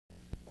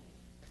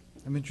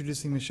I'm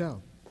introducing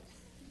Michele.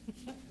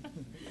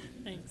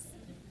 Thanks.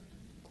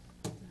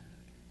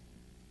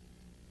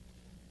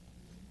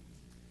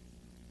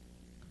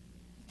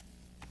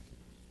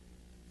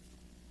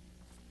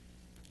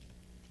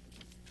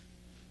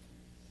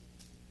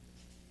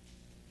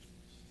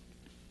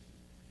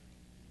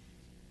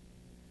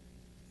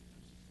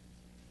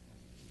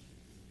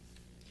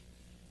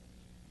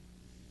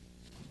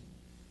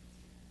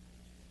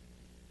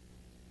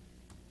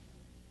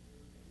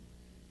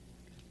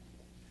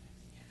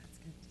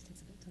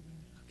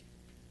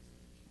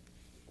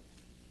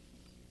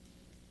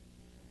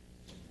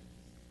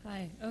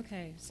 Hi.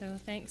 Okay. So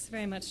thanks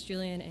very much,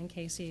 Julian and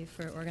Casey,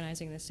 for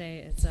organizing this day.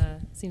 It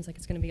seems like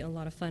it's going to be a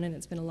lot of fun, and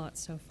it's been a lot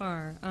so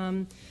far.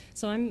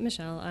 So I'm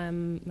Michele.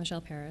 I'm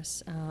Michele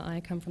Perras. I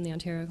come from the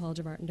Ontario College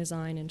of Art and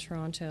Design in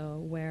Toronto,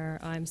 where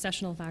I'm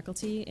sessional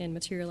faculty in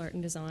material art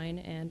and design,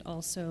 and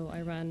also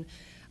I run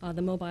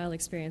the Mobile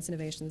Experience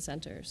Innovation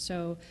Center.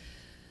 So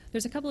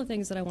there's a couple of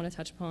things that I want to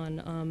touch upon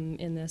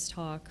in this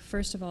talk.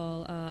 First of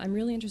all, I'm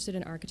really interested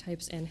in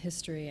archetypes and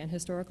history and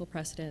historical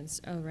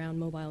precedents around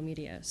mobile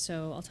media.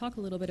 So I'll talk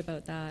a little bit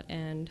about that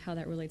and how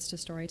that relates to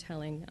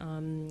storytelling,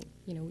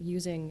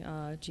 using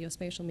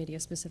geospatial media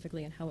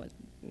specifically and how it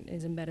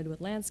is embedded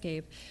with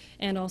landscape,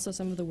 and also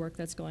some of the work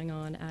that's going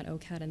on at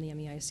OCAD and the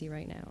MEIC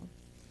right now.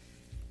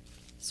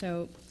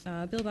 So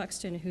Bill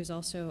Buxton, who's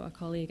also a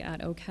colleague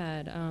at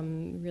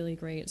OCAD, really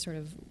great sort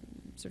of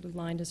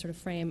line to sort of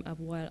frame up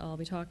what I'll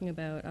be talking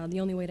about. The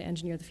only way to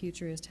engineer the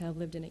future is to have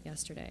lived in it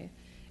yesterday.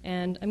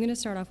 And I'm going to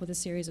start off with a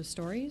series of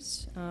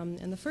stories.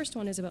 And the first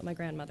one is about my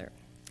grandmother.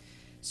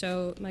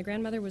 So my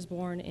grandmother was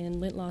born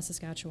in Lintlaw,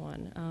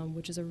 Saskatchewan,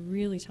 which is a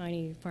really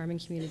tiny farming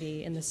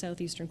community in the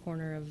southeastern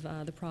corner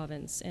of the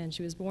province. And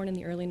she was born in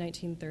the early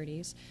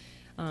 1930s.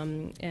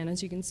 And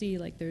as you can see,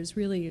 like there's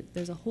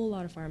a whole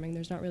lot of farming.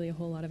 There's not really a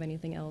whole lot of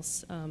anything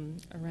else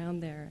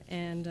around there.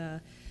 And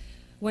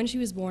when she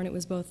was born, it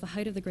was both the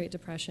height of the Great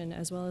Depression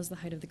as well as the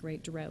height of the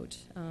Great Drought.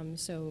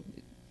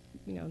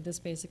 This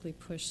basically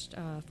pushed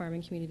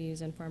farming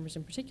communities and farmers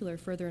in particular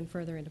further and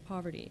further into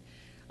poverty.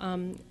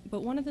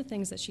 But one of the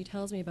things that she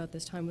tells me about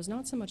this time was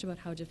not so much about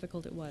how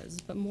difficult it was,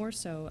 but more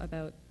so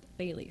about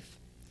bay leaf.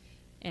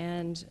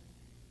 And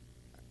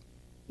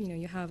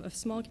you have a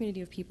small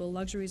community of people.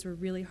 Luxuries were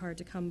really hard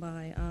to come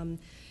by,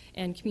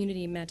 and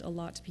community meant a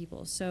lot to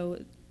people. So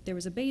there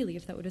was a bay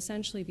leaf that would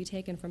essentially be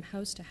taken from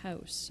house to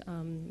house,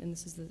 and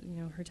this is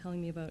her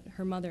telling me about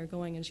her mother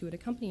going, and she would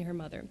accompany her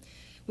mother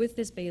with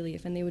this bay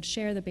leaf, and they would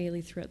share the bay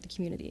leaf throughout the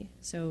community.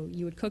 So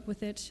you would cook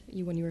with it.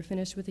 When you were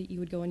finished with it, you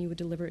would go and you would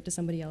deliver it to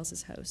somebody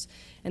else's house.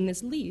 And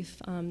this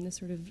leaf, this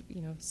sort of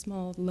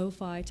small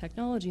lo-fi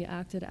technology,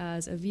 acted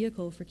as a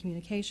vehicle for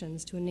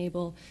communications to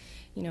enable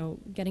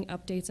getting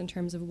updates in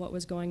terms of what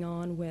was going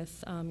on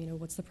with,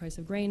 what's the price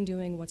of grain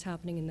doing, what's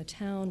happening in the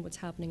town, what's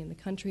happening in the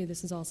country.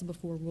 This is also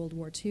before World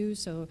War II,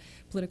 so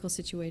political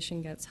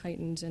situation gets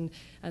heightened. And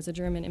as a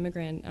German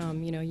immigrant,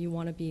 you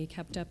want to be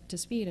kept up to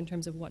speed in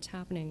terms of what's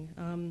happening.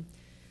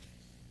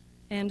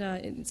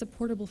 It's a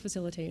portable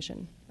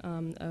facilitation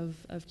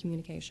of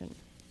communication.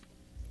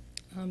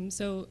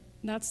 So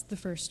that's the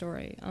first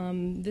story.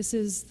 This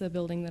is the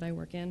building that I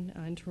work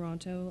in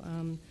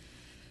Toronto.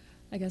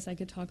 I guess I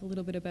could talk a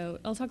little bit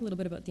about, I'll talk a little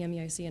bit about the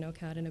MEIC and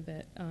OCAD in a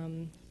bit,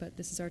 but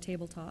this is our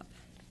tabletop.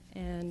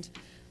 And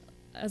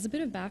as a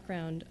bit of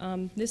background,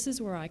 this is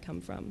where I come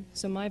from.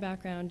 So my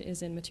background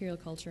is in material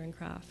culture and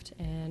craft,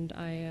 and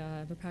I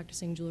have a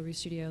practicing jewelry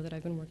studio that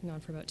I've been working on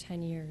for about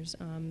 10 years.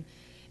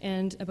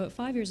 And about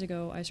 5 years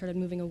ago, I started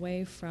moving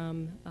away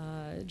from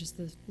just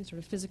the sort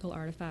of physical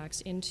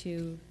artifacts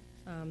into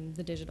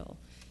the digital.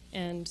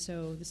 And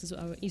so this is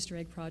an Easter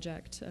egg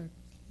project,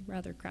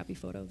 rather crappy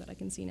photo that I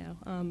can see now,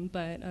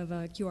 but of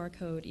a QR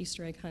code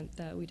Easter egg hunt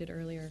that we did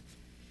earlier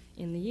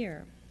in the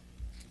year.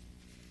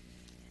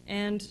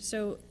 And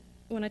so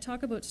when I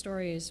talk about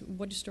stories,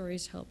 what do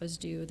stories help us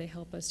do? They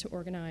help us to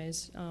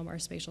organize our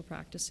spatial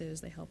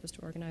practices. They help us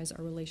to organize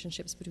our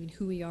relationships between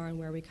who we are and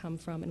where we come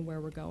from and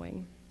where we're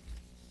going.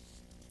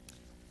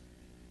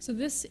 So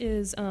this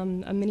is a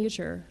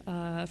miniature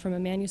from a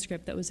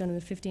manuscript that was done in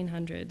the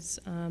 1500s,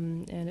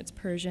 and it's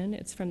Persian.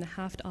 It's from the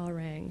Haft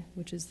al-Rang,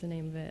 which is the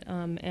name of it.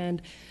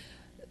 And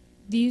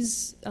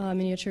these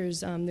miniatures,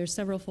 there's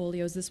several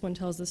folios. This one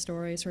tells the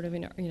story, sort of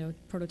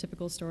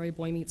prototypical story.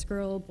 Boy meets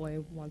girl,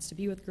 boy wants to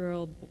be with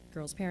girl,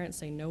 girl's parents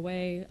say no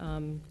way,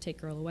 take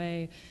girl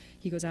away.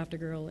 He goes after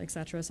girl,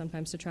 etc.,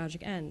 sometimes to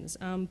tragic ends.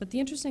 But the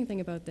interesting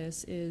thing about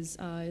this is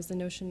the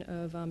notion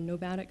of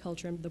nomadic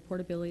culture and the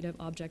portability of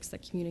objects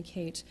that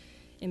communicate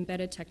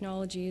embedded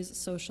technologies,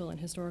 social and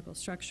historical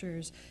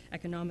structures,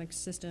 economic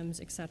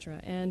systems,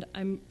 etc. And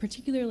I'm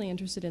particularly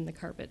interested in the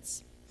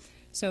carpets.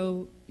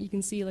 So you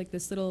can see like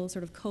this little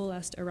sort of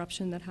coalesced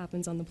eruption that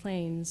happens on the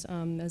plains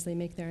as they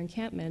make their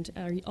encampment,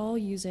 are all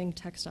using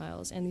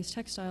textiles. And these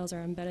textiles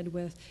are embedded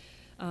with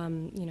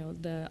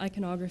the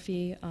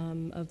iconography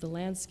of the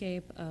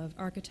landscape, of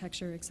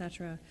architecture,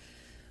 etc.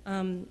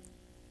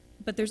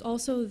 But there's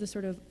also the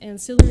sort of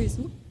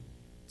ancillaries,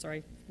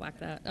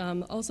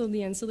 also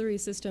the ancillary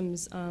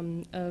systems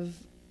of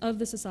of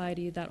the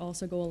society that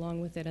also go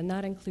along with it, and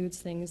that includes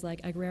things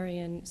like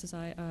agrarian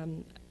society,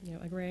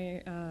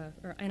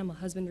 or animal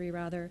husbandry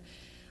rather,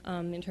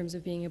 in terms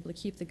of being able to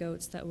keep the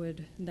goats that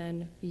would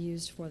then be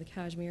used for the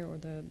cashmere, or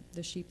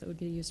the sheep that would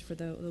be used for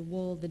the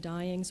wool, the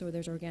dyeing, so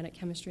there's organic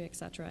chemistry,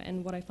 etc.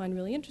 And what I find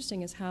really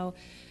interesting is how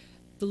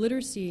the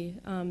literacy,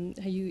 how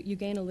you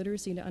gain a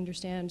literacy to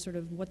understand sort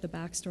of what the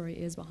backstory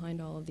is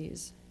behind all of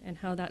these, and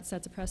how that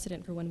sets a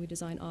precedent for when we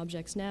design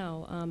objects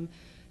now.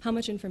 How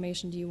much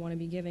information do you want to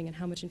be giving, and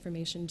how much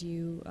information do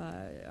you,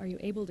 are you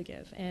able to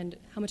give, and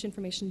how much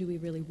information do we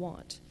really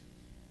want?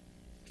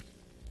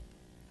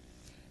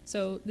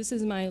 So this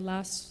is my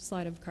last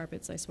slide of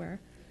carpets, I swear.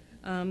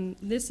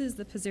 This is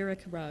the Pazyryk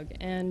rug,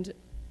 and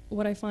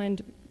what I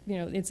find,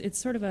 it's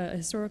sort of a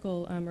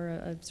historical or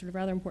a sort of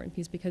rather important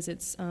piece, because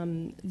it's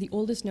the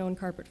oldest known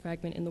carpet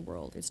fragment in the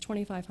world. It's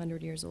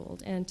 2,500 years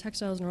old, and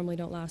textiles normally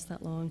don't last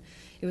that long.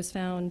 It was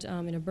found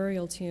in a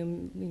burial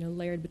tomb,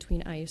 layered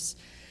between ice.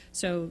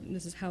 So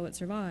this is how it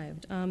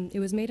survived. It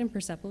was made in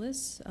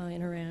Persepolis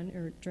in Iran,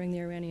 or during the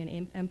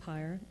Iranian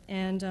Empire,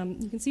 and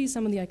you can see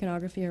some of the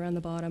iconography around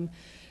the bottom.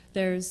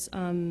 There's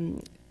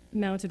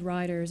mounted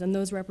riders, and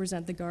those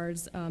represent the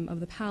guards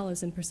of the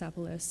palace in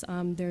Persepolis.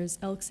 There's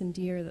elks and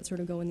deer that sort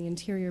of go in the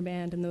interior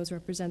band, and those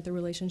represent the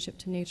relationship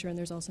to nature, and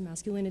there's also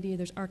masculinity,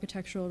 there's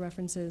architectural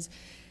references,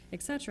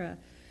 etc.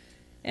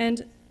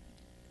 And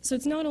so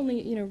it's not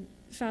only,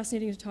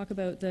 fascinating to talk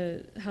about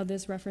how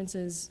this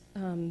references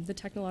the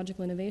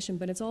technological innovation,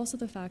 but it's also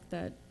the fact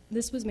that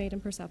this was made in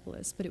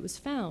Persepolis, but it was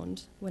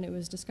found, when it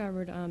was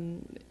discovered,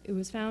 it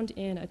was found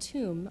in a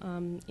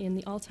tomb in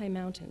the Altai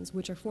Mountains,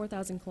 which are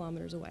 4,000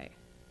 kilometers away.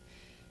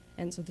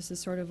 And so this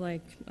is sort of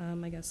like,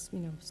 I guess,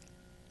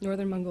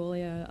 northern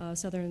Mongolia,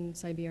 southern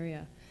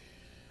Siberia.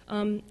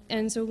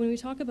 And so when we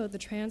talk about the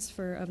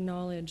transfer of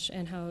knowledge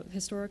and how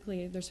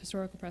historically there's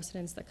historical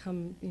precedents that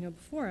come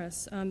before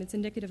us, it's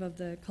indicative of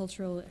the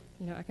cultural,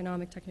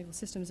 economic, technical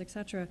systems, et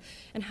cetera,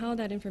 and how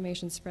that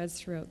information spreads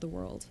throughout the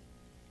world.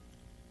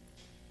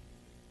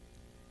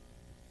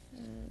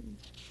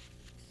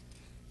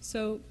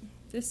 So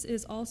this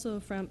is also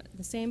from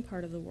the same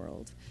part of the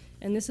world,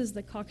 and this is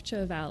the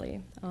Kokcha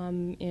Valley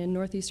in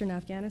northeastern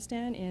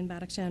Afghanistan in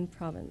Badakhshan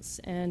province.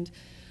 And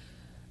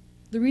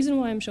the reason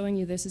why I'm showing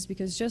you this is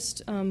because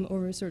just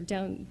over sort of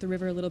down the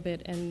river a little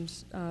bit and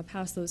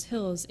past those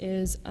hills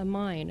is a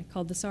mine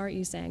called the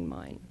Sar-e-Sang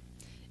mine.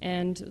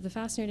 And the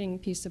fascinating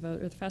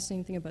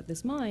thing about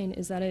this mine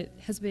is that it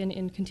has been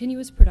in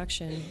continuous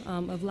production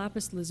of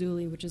lapis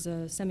lazuli, which is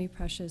a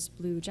semi-precious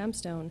blue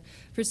gemstone,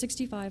 for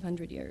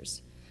 6,500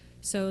 years.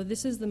 So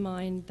this is the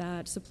mine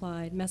that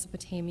supplied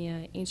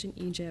Mesopotamia, ancient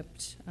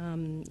Egypt,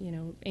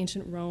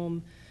 ancient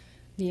Rome,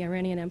 the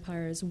Iranian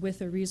empires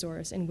with a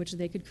resource in which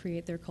they could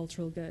create their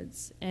cultural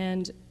goods.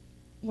 And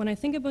when I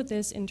think about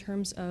this in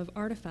terms of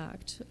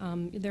artifact,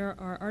 there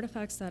are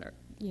artifacts that are,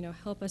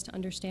 help us to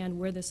understand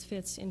where this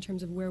fits in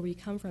terms of where we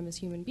come from as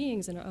human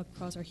beings and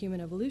across our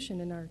human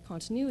evolution and our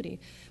continuity.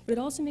 But it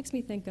also makes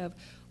me think of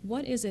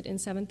what is it in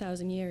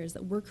 7,000 years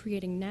that we're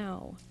creating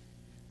now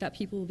that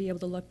people will be able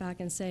to look back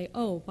and say,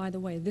 oh, by the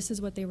way, this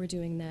is what they were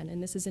doing then,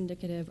 and this is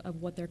indicative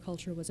of what their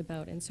culture was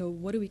about. And so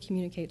what do we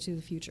communicate to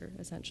the future,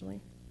 essentially?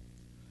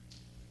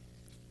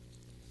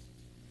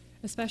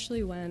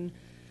 Especially when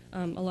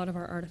a lot of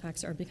our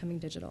artifacts are becoming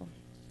digital.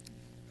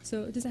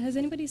 So has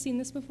anybody seen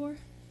this before?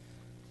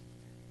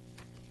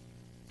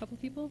 A couple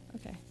people?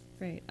 Okay,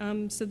 great.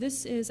 So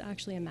this is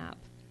actually a map.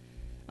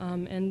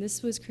 And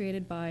this was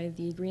created by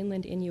the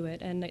Greenland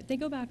Inuit, and they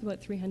go back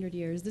about 300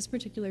 years. This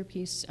particular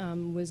piece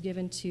was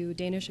given to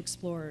Danish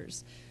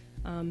explorers,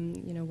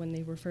 when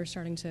they were first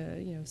starting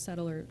to,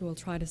 settle, or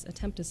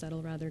attempt to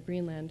settle, rather,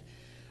 Greenland.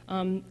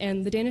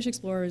 And the Danish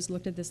explorers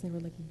looked at this and they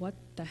were like, what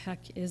the heck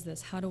is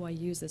this? How do I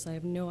use this? I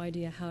have no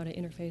idea how to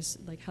interface,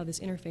 how this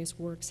interface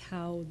works,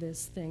 how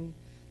this thing,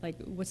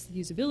 what's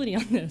the usability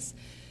on this?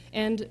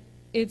 And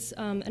it's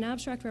an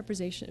abstract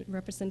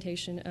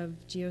representation of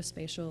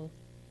geospatial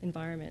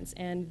environments.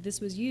 And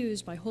this was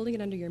used by holding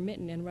it under your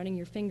mitten and running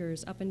your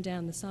fingers up and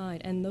down the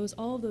side. And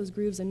all of those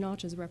grooves and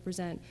notches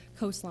represent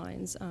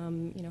coastlines,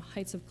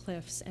 heights of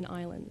cliffs and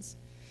islands.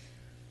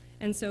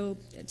 And so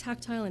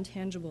tactile and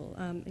tangible,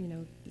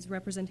 these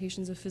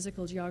representations of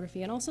physical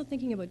geography, and also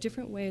thinking about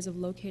different ways of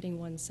locating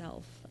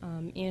oneself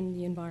in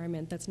the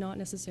environment that's not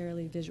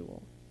necessarily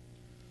visual.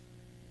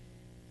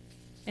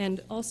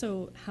 And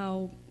also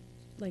how,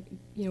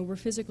 we're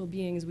physical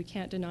beings. We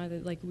can't deny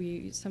that,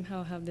 we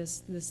somehow have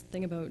this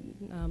thing about,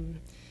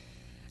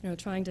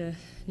 trying to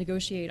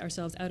negotiate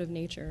ourselves out of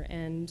nature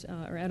and,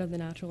 or out of the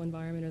natural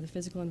environment or the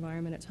physical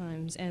environment at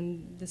times.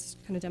 And this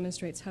kind of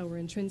demonstrates how we're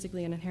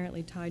intrinsically and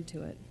inherently tied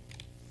to it.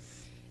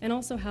 And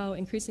also how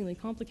increasingly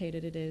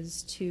complicated it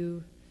is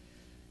to,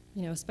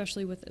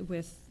 especially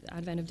with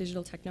advent of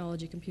digital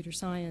technology, computer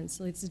science,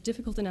 it's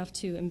difficult enough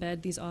to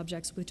embed these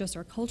objects with just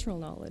our cultural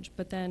knowledge,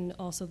 but then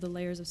also the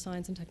layers of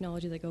science and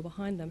technology that go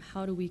behind them.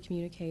 How do we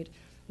communicate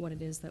what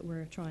it is that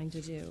we're trying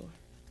to do?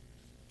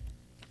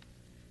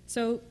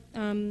 So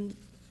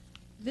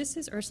this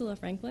is Ursula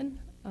Franklin.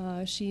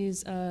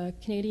 She's a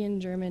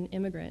Canadian-German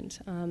immigrant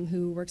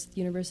who works at the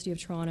University of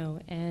Toronto,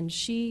 and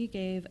she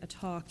gave a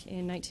talk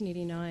in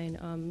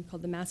 1989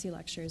 called the Massey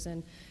Lectures,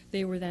 and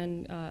they were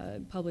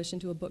then published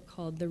into a book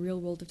called The Real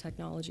World of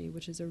Technology,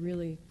 which is a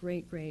really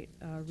great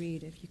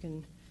read if you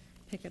can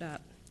pick it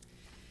up.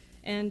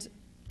 And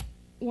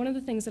one of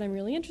the things that I'm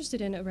really interested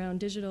in around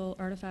digital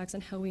artifacts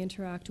and how we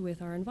interact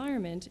with our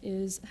environment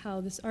is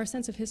how our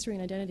sense of history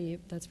and identity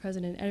that's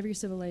present in every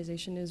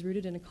civilization is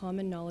rooted in a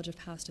common knowledge of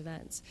past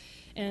events.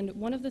 And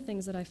one of the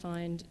things that I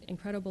find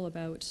incredible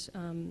about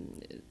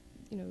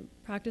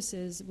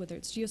practices, whether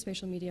it's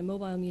geospatial media,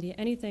 mobile media,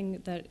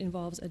 anything that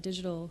involves a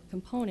digital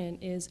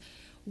component, is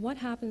what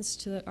happens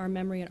to our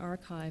memory and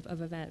archive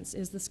of events?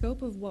 Is the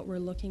scope of what we're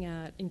looking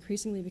at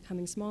increasingly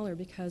becoming smaller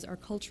because our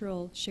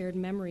cultural shared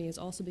memory is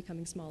also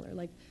becoming smaller?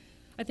 Like,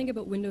 I think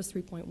about Windows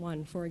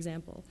 3.1, for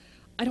example.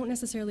 I don't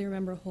necessarily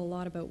remember a whole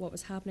lot about what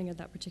was happening at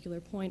that particular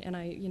point, and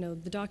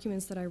the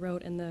documents that I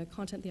wrote and the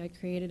content that I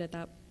created at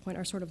that point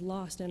are sort of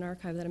lost in an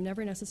archive that I'm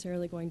never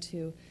necessarily going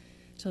to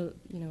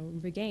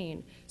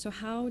regain. So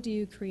how do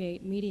you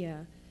create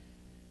media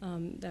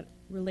that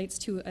relates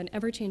to an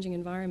ever-changing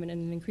environment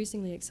and an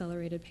increasingly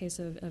accelerated pace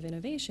of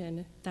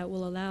innovation that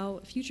will allow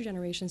future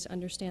generations to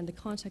understand the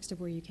context of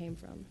where you came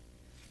from?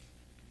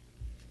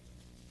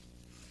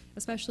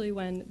 Especially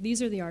when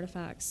these are the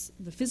artifacts,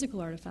 the physical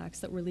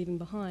artifacts that we're leaving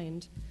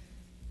behind,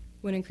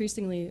 when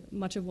increasingly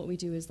much of what we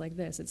do is like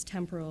this. It's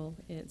temporal,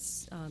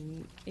 it's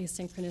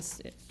asynchronous,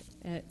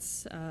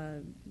 it's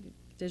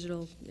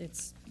digital,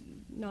 it's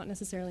not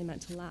necessarily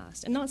meant to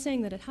last. And not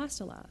saying that it has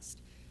to last,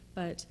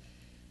 but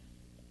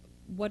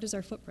what is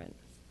our footprint?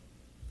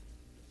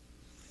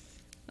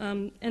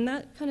 And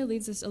that kind of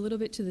leads us a little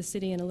bit to the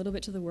city and a little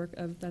bit to the work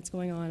that's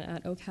going on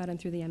at OCAD and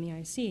through the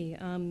MEIC.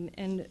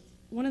 And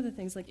one of the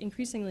things, like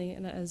increasingly,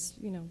 and as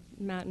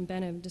Matt and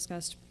Ben have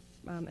discussed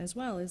as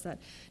well, is that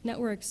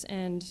networks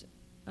and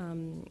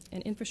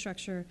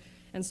infrastructure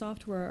and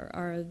software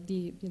are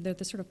the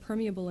sort of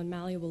permeable and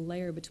malleable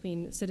layer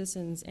between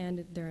citizens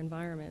and their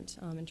environment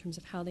in terms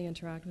of how they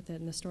interact with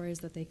it and the stories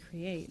that they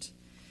create.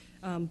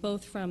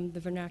 Both from the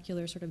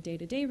vernacular sort of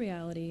day-to-day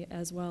reality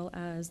as well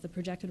as the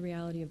projected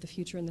reality of the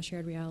future and the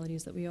shared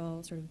realities that we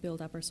all sort of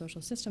build up our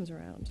social systems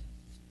around.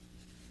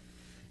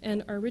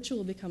 And our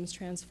ritual becomes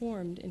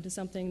transformed into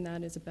something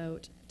that is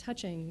about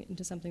touching,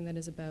 into something that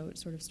is about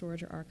sort of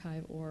storage or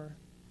archive or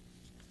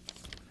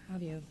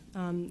have you,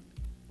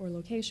 or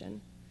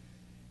location.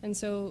 And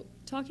so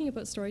talking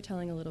about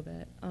storytelling a little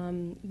bit,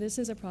 this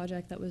is a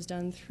project that was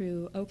done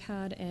through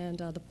OCAD and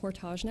the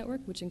Portage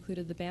Network, which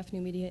included the Banff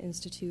New Media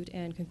Institute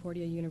and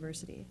Concordia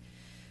University.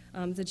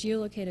 The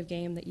geolocative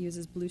game that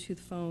uses Bluetooth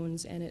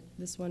phones, and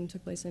this one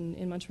took place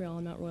in Montreal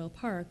and Mount Royal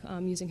Park,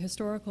 using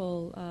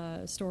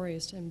historical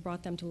stories and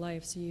brought them to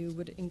life. So you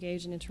would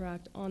engage and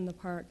interact on the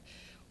park,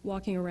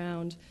 walking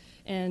around,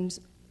 and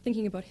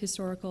thinking about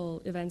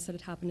historical events that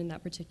had happened in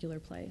that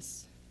particular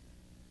place.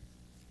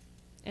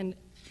 And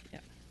yeah.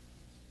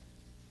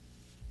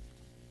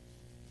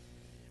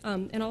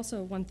 And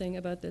also one thing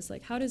about this,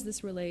 like how does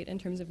this relate in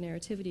terms of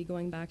narrativity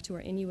going back to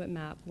our Inuit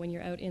map when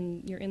you're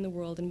in the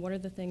world, and what are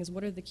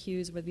the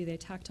cues, whether they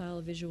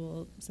tactile,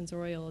 visual,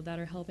 sensorial, that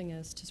are helping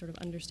us to sort of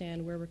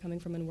understand where we're coming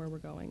from and where we're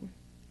going?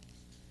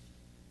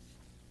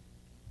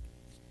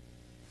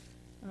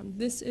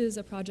 This is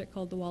a project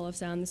called the Wall of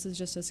Sound. This is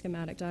just a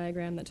schematic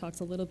diagram that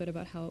talks a little bit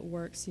about how it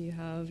works. So you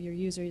have your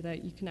user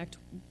that you connect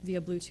via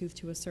Bluetooth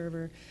to a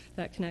server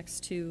that connects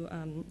to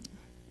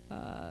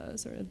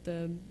sort of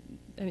the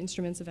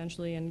instruments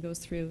eventually and goes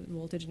through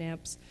voltage and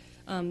amps.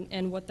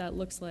 And what that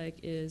looks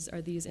like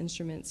are these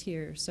instruments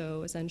here.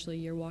 So essentially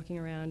you're walking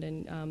around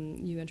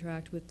and you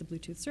interact with the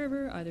Bluetooth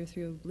server either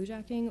through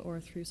bluejacking or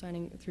through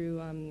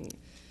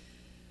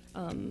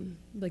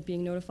like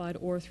being notified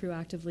or through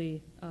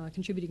actively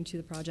contributing to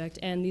the project.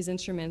 And these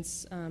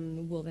instruments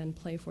will then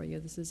play for you.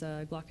 This is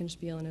a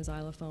glockenspiel and a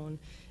xylophone,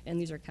 and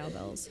these are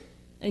cowbells.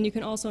 And you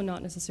can also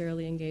not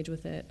necessarily engage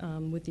with it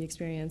with the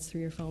experience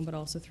through your phone, but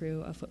also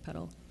through a foot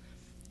pedal,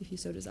 if you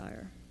so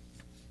desire.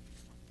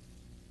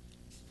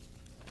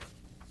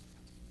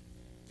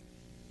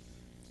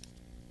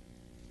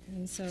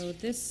 And so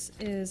this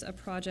is a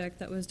project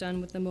that was done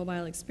with the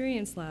Mobile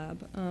Experience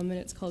Lab, and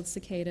it's called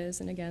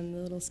Cicadas. And again, the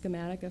little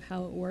schematic of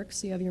how it works.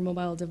 So you have your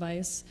mobile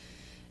device,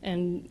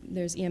 and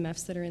there's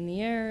EMFs that are in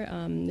the air.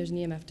 There's an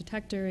EMF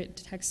detector. It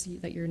detects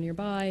that you're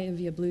nearby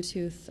via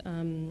Bluetooth.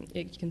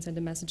 It can send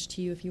a message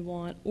to you if you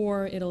want,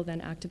 or it'll then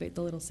activate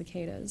the little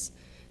cicadas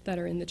that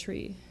are in the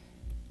tree.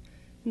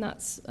 And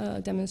that's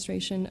a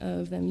demonstration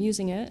of them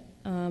using it,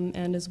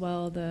 and as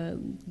well,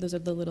 those are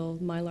the little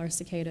mylar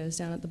cicadas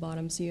down at the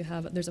bottom. So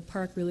there's a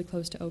park really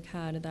close to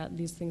OCAD that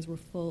these things were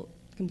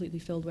completely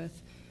filled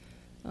with,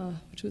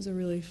 which was a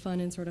really fun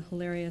and sort of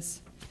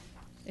hilarious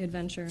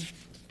adventure.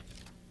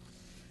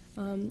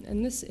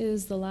 And this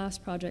is the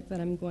last project that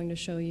I'm going to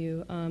show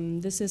you.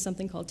 This is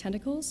something called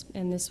Tentacles,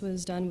 and this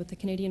was done with the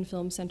Canadian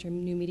Film Centre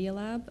New Media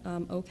Lab,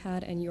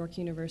 OCAD, and York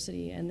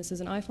University. And this is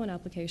an iPhone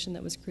application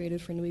that was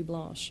created for Nuit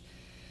Blanche.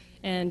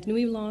 And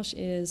Nuit Blanche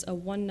is a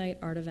one-night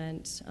art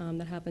event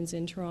that happens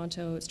in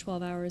Toronto. It's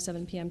 12 hours,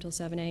 7 p.m. till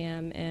 7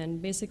 a.m.,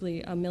 and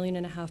basically 1.5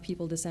 million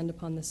people descend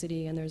upon the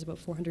city, and there's about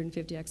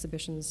 450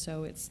 exhibitions,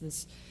 so it's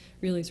this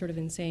really sort of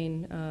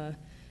insane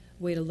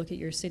way to look at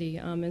your city.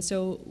 And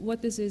so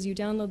what this is, you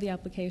download the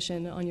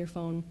application on your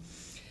phone,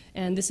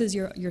 and this is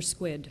your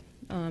squid.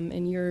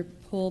 And your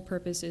whole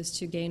purpose is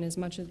to gain as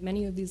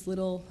many of these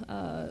little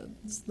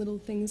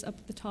things up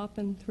at the top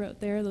and throughout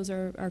there. Those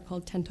are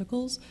called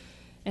tentacles,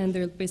 and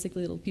they're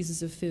basically little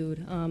pieces of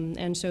food.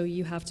 And so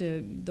you have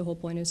to, the whole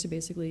point is to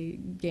basically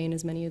gain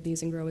as many of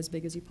these and grow as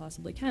big as you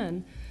possibly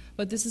can.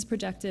 But this is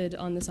projected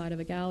on the side of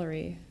a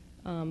gallery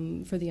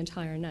for the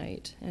entire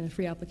night, and a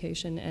free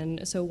application.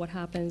 And so what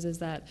happens is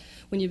that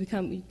when you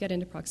get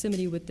into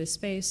proximity with this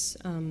space,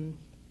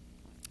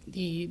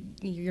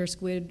 your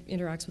squid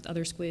interacts with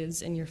other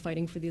squids, and you're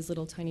fighting for these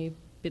little tiny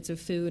bits of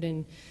food,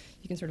 and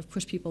you can sort of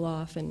push people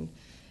off, and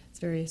it's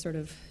very sort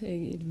of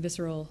a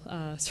visceral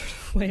sort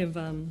of way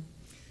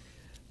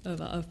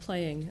of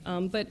playing.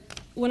 But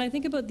when I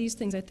think about these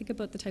things, I think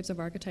about the types of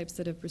archetypes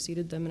that have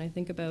preceded them, and I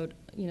think about,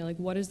 like,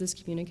 what does this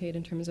communicate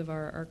in terms of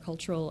our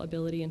cultural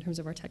ability, in terms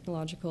of our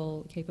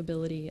technological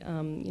capability?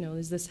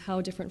 Is this, how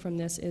different from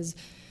this is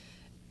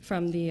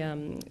from the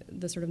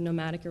sort of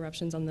nomadic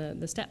eruptions on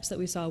the steppes that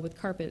we saw with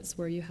carpets,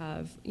 where you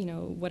have,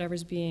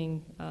 whatever's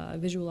being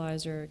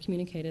visualized or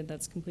communicated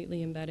that's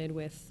completely embedded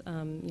with,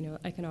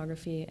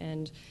 iconography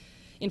and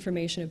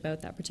information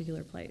about that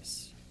particular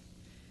place.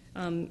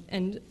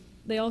 And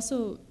they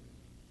also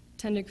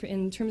tend to,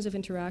 in terms of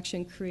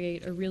interaction,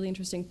 create a really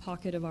interesting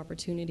pocket of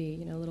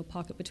opportunity, a little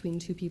pocket between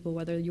two people,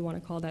 whether you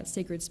want to call that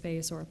sacred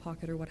space or a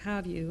pocket or what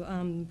have you.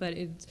 But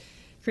it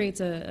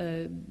creates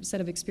a set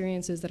of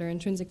experiences that are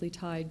intrinsically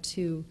tied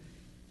to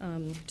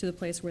the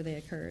place where they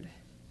occurred.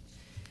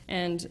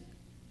 And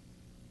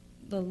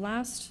the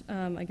last,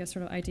 I guess,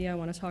 sort of idea I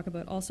want to talk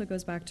about also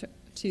goes back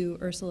to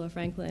Ursula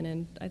Franklin.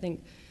 And I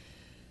think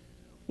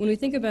when we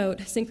think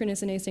about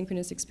synchronous and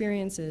asynchronous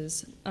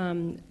experiences,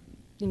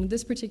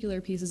 this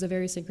particular piece is a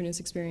very synchronous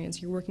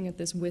experience. You're working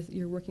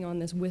on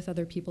this with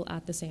other people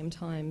at the same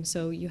time.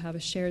 So you have a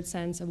shared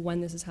sense of when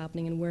this is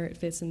happening and where it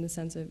fits in the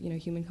sense of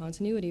human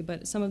continuity.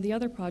 But some of the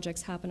other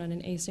projects happen on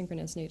an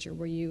asynchronous nature,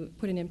 where you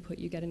put an input,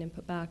 you get an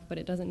input back, but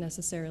it doesn't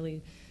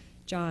necessarily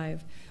jive.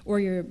 Or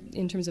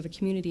in terms of a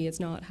community, it's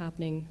not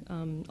happening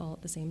all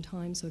at the same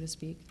time, so to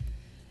speak.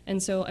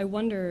 And so I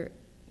wonder,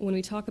 when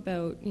we talk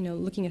about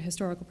looking at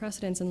historical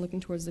precedents and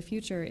looking towards the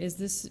future,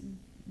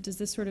 does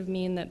this sort of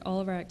mean that all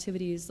of our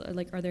activities,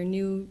 are there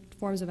new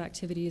forms of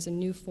activities and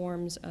new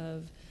forms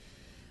of,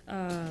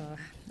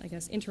 I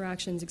guess,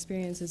 interactions,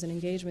 experiences, and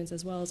engagements,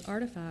 as well as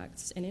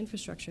artifacts and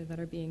infrastructure that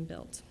are being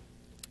built?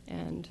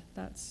 And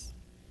that's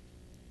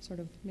sort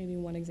of maybe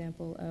one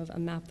example of a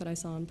map that I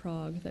saw in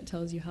Prague that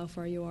tells you how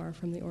far you are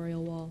from the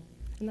Oriel Wall.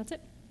 And that's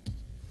it.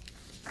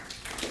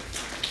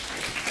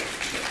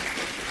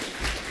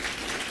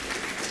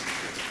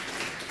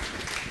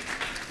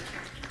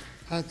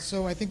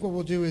 So I think what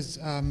we'll do is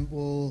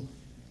we'll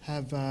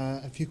have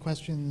a few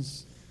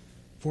questions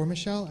for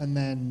Michele, and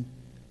then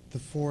the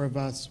four of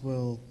us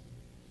will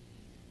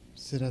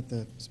sit at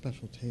the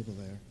special table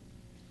there.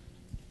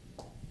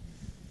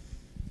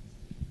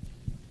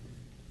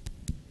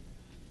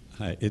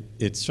 Hi.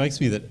 It strikes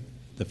me that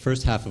the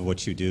first half of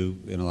what you do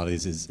in a lot of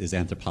these is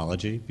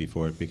anthropology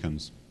before it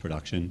becomes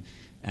production,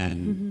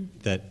 and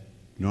that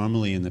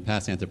normally in the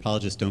past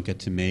anthropologists don't get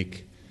to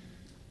make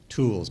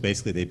tools.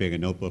 Basically, they bring a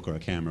notebook or a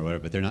camera or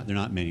whatever, but they're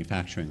not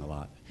manufacturing a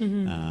lot.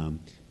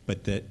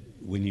 But that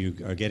when you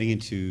are getting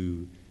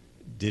into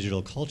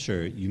digital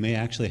culture, you may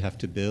actually have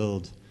to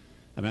build,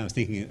 I was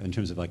thinking in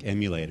terms of like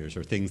emulators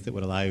or things that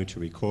would allow you to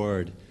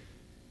record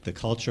the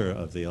culture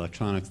of the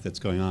electronics that's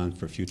going on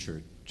for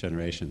future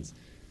generations.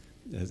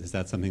 Is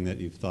that something that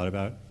you've thought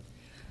about?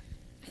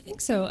 I think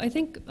so. I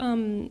think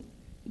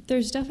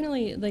there's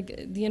definitely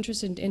the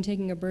interest in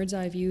taking a bird's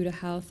eye view to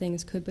how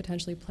things could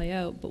potentially play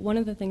out. But one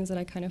of the things that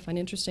I kind of find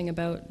interesting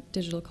about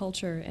digital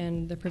culture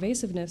and the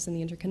pervasiveness and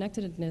the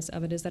interconnectedness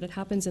of it is that it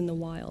happens in the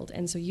wild.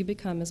 And so you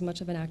become as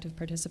much of an active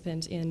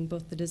participant in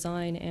both the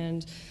design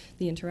and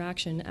the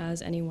interaction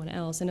as anyone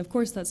else. And of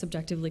course that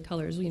subjectively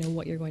colors,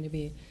 what you're going to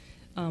be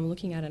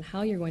looking at and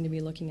how you're going to be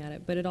looking at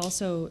it. But it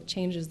also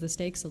changes the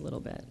stakes a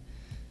little bit.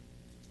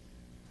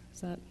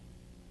 Is that...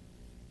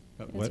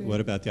 What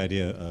about the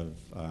idea of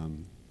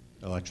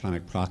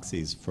electronic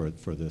proxies for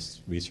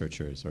this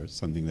researchers, or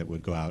something that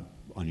would go out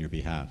on your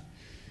behalf?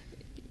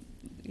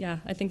 Yeah,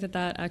 I think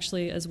that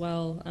actually as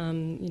well,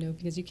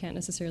 because you can't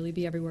necessarily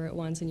be everywhere at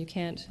once, and you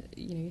can't,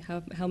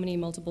 how many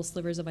multiple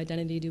slivers of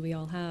identity do we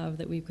all have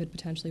that we could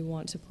potentially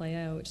want to play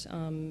out?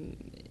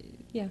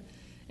 Yeah.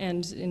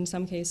 And in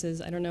some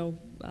cases, I don't know,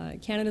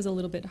 Canada's a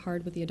little bit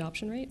hard with the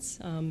adoption rates,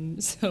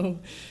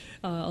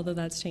 although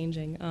that's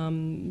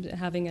changing.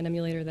 Having an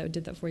emulator that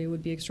did that for you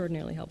would be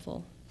extraordinarily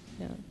helpful.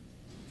 Yeah.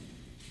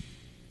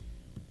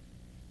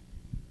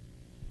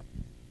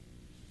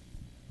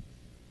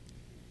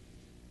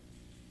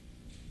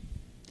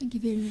 Thank you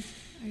very much.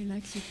 I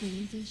like your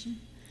presentation.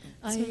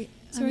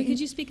 Sorry, could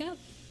you speak up?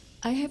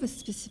 I have a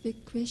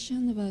specific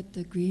question about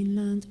the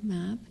Greenland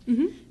map,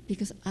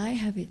 because I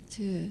have it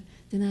too.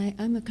 Then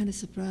I'm kind of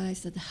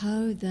surprised at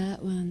how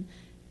that one,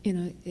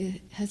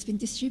 it has been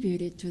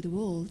distributed to the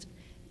world.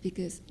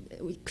 Because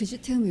could you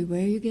tell me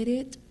where you get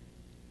it?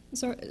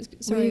 Sorry.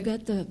 Where you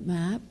got the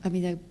map? I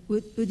mean, the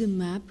wooden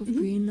map of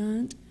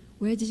Greenland.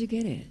 Where did you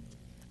get it?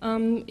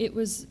 It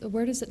was,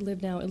 where does it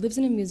live now? It lives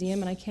in a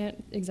museum, and I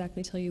can't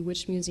exactly tell you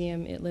which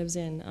museum it lives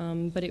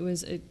in, but it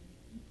was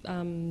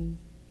the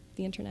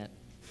internet.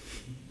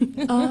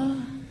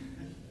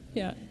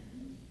 Yeah.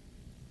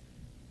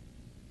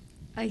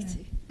 I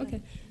see.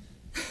 Okay.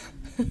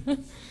 All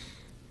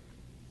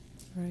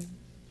right.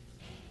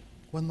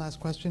 One last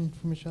question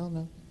for Michele?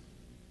 No?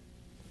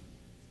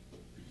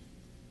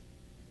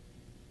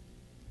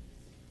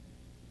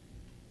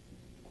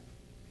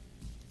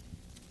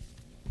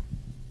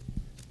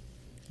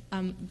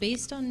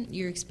 Based on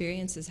your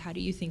experiences, how do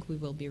you think we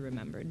will be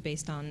remembered?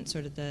 Based on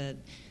sort of the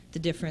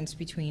difference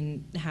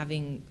between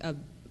having a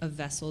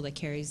vessel that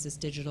carries this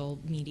digital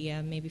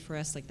media, maybe for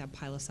us, like that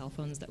pile of cell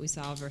phones that we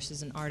saw,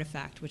 versus an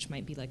artifact, which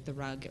might be like the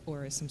rug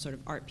or some sort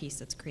of art piece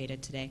that's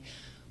created today?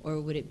 Or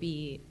would it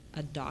be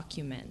a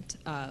document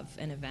of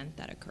an event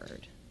that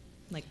occurred?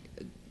 Like,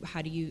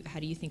 how do you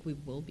think we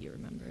will be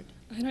remembered?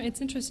 I know,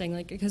 it's interesting,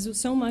 like, because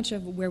so much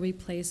of where we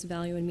place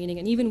value and meaning,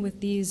 and even with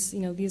these,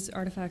 these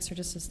artifacts are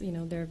just,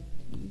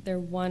 they're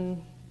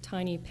one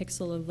tiny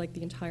pixel of like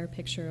the entire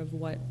picture of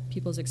what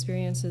people's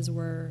experiences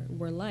were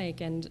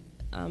like, and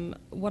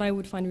what I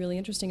would find really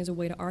interesting is a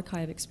way to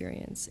archive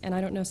experience, and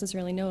I don't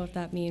necessarily know if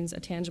that means a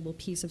tangible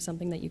piece of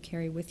something that you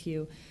carry with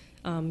you,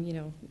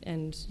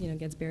 and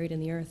gets buried in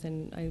the earth,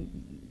 and I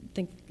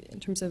think in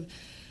terms of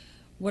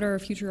what are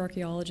future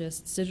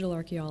archaeologists, digital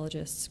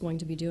archaeologists, going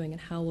to be doing, and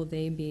how will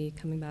they be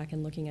coming back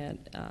and looking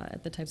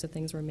at the types of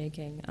things we're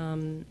making?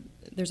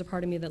 There's a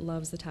part of me that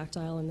loves the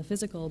tactile and the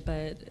physical,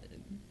 but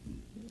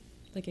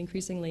like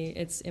increasingly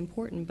it's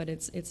important, but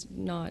it's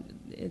not.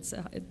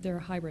 They're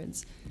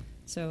hybrids,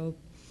 so.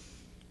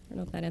 I don't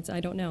know if that answers. I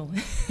don't know.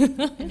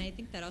 And I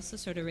think that also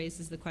sort of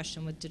raises the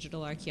question with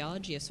digital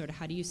archaeology of sort of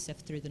how do you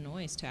sift through the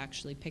noise to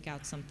actually pick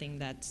out something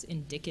that's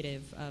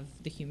indicative of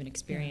the human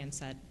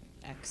experience at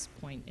X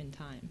point in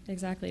time.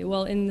 Exactly.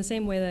 Well, in the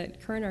same way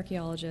that current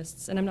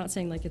archaeologists, and I'm not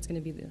saying like it's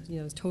going to be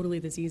it's totally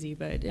this easy,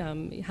 but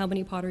how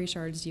many pottery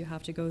shards do you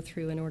have to go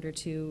through in order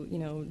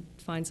to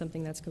find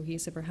something that's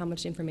cohesive, or how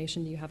much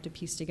information do you have to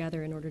piece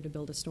together in order to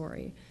build a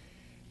story?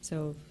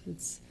 So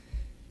it's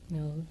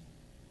yeah.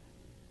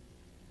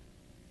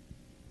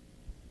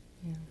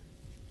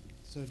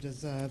 So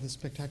does the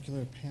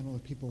spectacular panel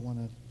of people want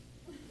to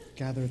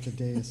gather at the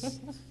dais?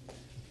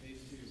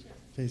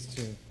 Phase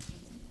two.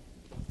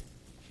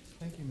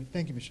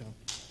 Thank you, Michele.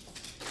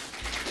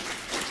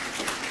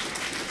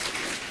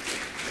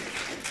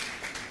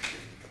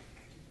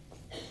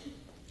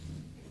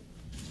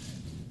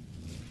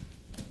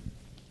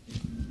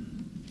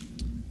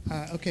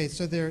 Okay,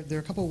 so there are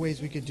a couple of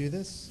ways we could do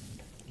this.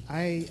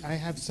 I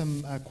have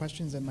some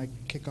questions that might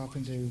kick off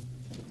into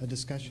a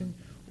discussion,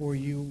 or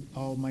you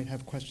all might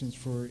have questions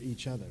for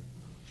each other.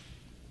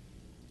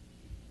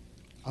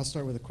 I'll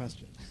start with a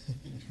question.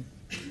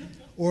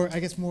 Or I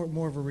guess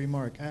more of a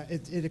remark.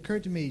 It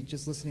occurred to me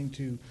just listening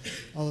to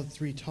all the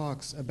three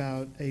talks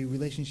about a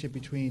relationship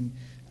between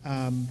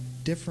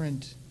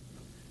different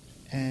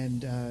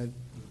and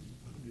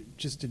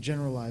just to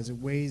generalize it,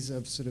 ways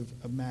of sort of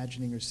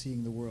imagining or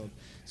seeing the world.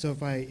 So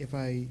if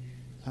I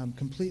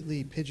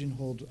completely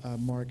pigeonholed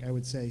Mark, I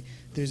would say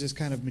there's this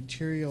kind of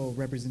material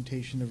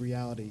representation of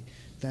reality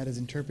that is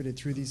interpreted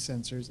through these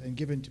sensors and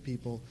given to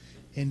people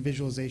in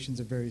visualizations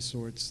of various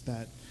sorts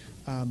that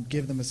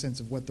give them a sense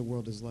of what the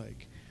world is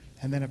like.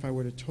 And then if I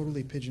were to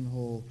totally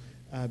pigeonhole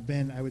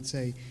Ben, I would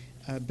say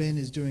Ben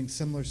is doing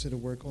similar sort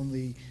of work,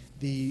 only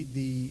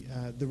the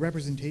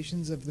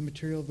representations of the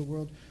material of the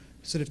world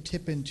sort of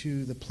tip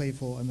into the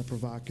playful and the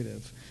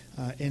provocative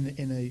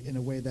in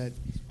a way that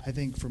I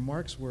think for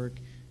Mark's work,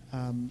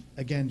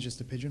 again, just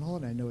to pigeonhole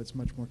it, I know it's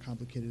much more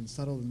complicated and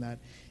subtle than that,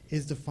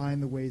 is to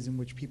find the ways in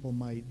which people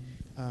might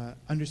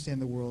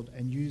understand the world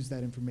and use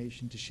that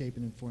information to shape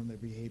and inform their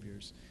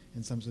behaviors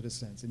in some sort of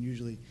sense, and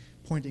usually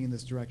pointing in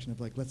this direction of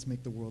like, let's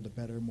make the world a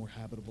better, more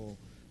habitable,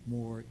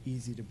 more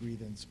easy to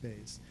breathe in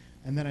space.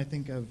 And then I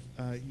think of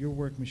your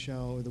work,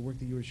 Michele, or the work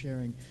that you were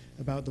sharing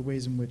about the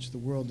ways in which the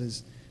world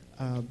has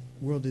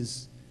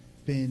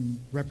been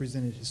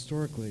represented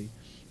historically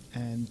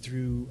and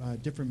through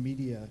different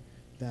media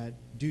that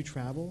do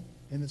travel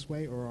in this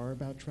way or are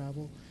about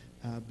travel,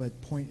 but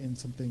point in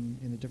something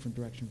in a different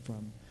direction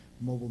from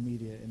mobile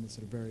media in this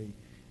sort of very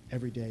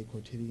everyday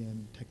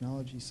quotidian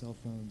technology, cell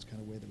phones kind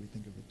of way that we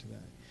think of it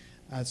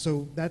today.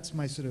 So that's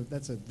my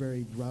that's a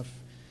very rough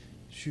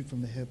shoot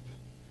from the hip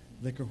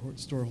liquor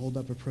store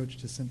hold-up approach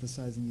to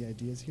synthesizing the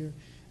ideas here.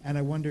 And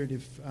I wondered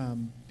if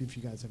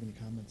you guys have any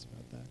comments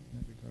about that in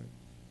that regard.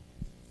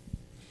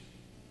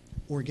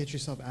 Or get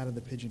yourself out of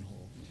the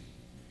pigeonhole.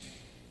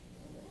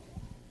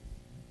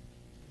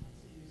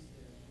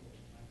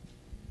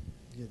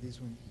 Yeah,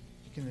 these ones,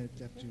 you can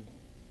adapt to.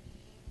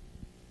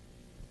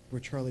 where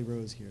Charlie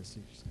Rose here, so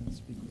she's going to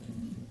speak with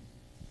him.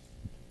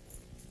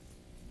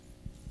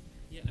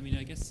 Yeah, I mean,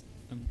 I guess,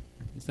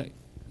 is that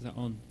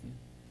on? Yeah.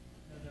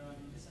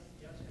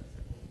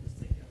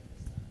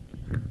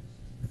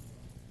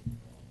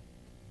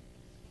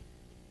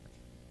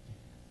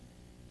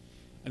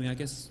 I mean, I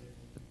guess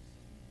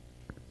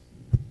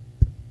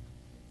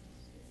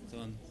it's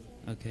on.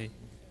 Okay.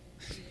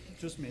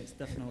 Trust me, it's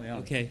definitely on.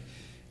 Okay.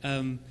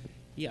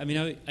 Yeah, I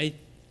mean,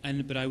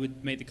 but I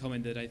would make the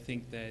comment that I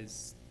think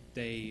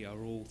they're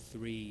all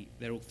three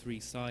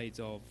sides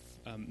of.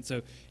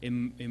 So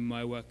in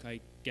my work, I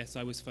guess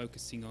I was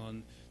focusing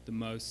on the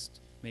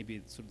most,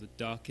 maybe sort of the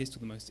darkest or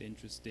the most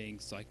interesting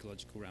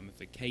psychological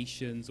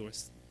ramifications or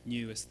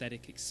new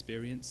aesthetic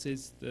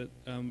experiences that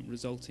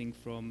resulting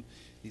from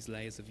these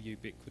layers of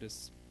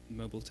ubiquitous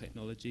mobile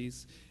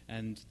technologies,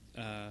 and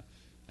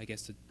I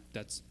guess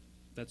that's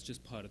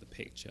just part of the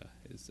picture.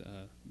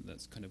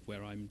 That's kind of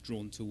where I'm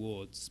drawn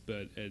towards,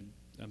 but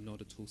I'm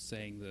not at all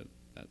saying that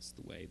that's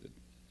the way that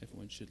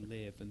everyone should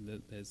live, and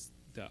that there's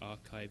the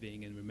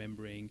archiving and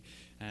remembering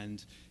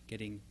and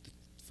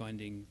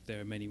finding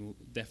there are many more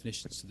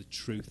definitions to the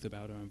truth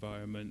about our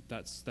environment.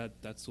 That's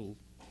all.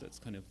 That's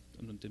kind of,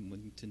 I didn't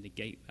want to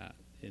negate that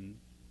in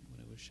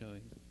what I was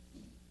showing.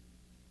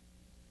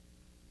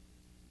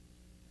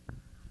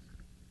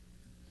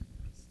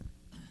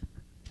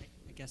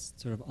 I guess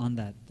sort of on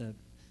that,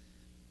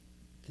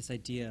 this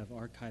idea of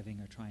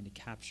archiving or trying to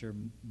capture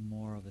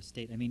more of a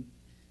state. I mean,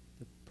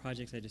 the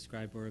projects I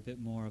described were a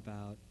bit more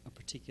about a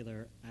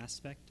particular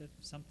aspect of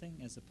something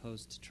as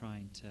opposed to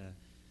trying to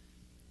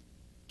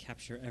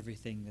capture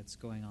everything that's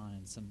going on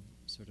in some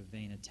sort of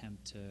vain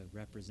attempt to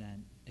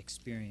represent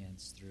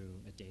experience through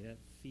a data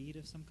feed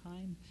of some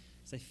kind.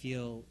 So I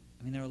feel,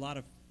 I mean, there's a lot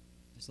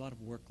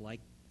of work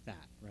like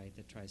that, right,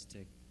 that tries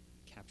to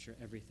capture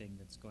everything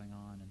that's going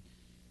on, and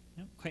I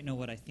don't quite know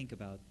what I think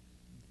about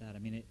that. I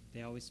mean,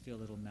 they always feel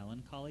a little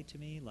melancholy to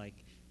me, like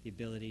the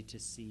ability to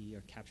see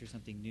or capture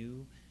something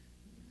new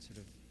sort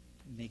of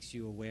makes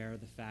you aware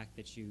of the fact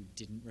that you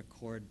didn't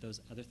record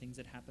those other things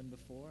that happened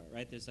before,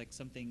 right? There's like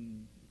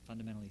something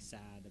fundamentally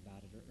sad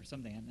about it or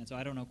something. And so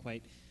I don't know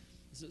quite.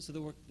 So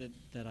the work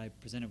that I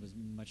presented was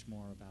much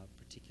more about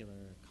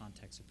particular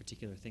contexts or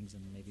particular things,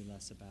 and maybe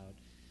less about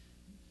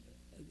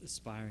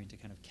aspiring to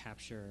kind of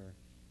capture,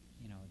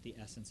 you know, the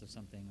essence of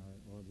something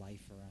or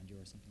life around you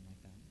or something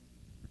like that.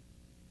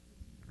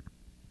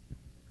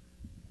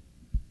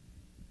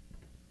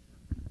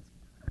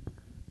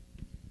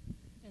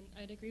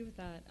 I'd agree with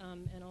that,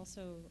 and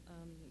also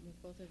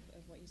with both of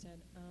what you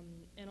said,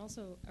 and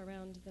also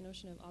around the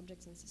notion of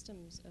objects and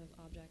systems of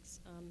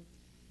objects,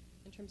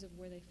 in terms of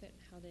where they fit,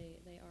 how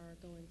they are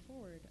going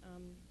forward.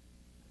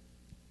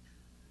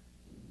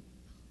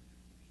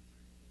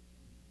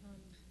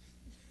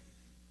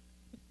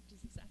 Which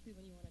is exactly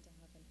when you want it to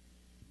happen.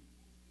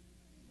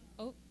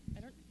 Oh,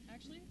 I don't,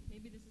 actually,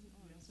 maybe this isn't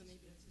on, so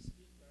maybe it's,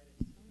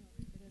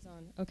 it is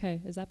on.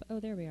 Okay, is that, oh,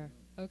 there we are.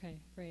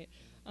 Okay, great.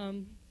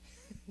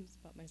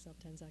 Just bought myself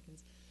 10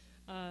 seconds.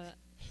 I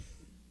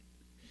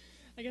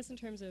guess in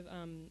terms of,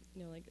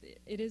 you know, like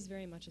it is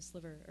very much a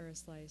sliver or a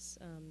slice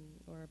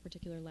or a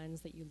particular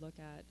lens that you look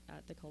at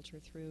the culture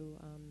through.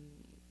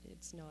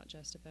 It's not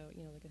just about,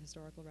 you know, like a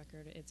historical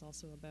record. It's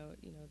also about,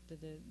 you know,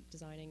 the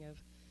designing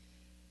of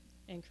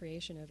and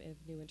creation of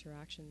new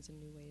interactions and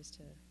new ways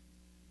to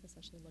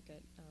essentially look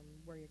at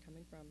where you're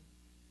coming from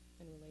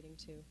and relating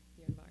to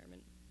your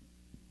environment.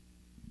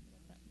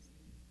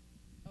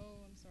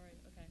 Oh, I'm sorry.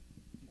 Okay.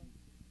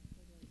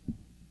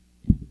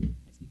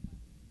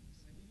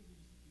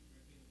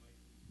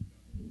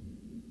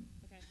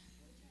 Okay.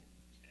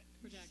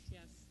 Project,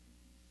 yes.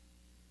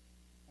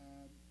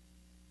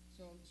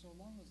 So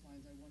along those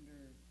lines, I wonder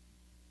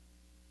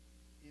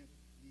if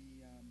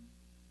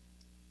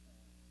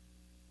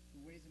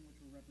the ways in which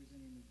we're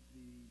representing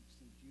the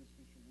sort of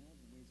geospatial world,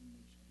 the ways in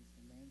which I guess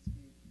the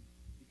landscape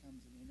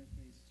becomes an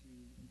interface to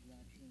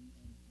interaction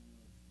and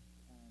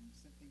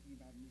for thinking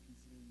about and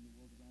reconsidering the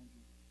world around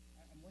you.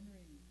 I'm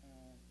wondering,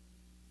 I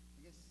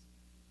guess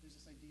there's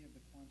this idea of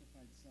the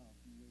quantified self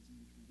and the ways in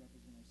which we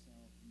represent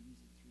ourselves and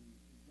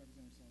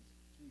represent ourselves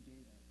through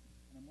data.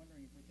 And I'm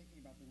wondering if we're thinking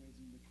about the ways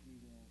in which we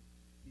will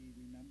be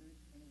remembered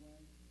in a way,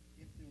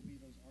 if there will be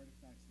those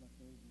artifacts left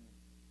over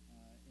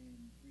in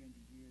 300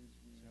 years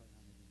where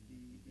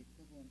the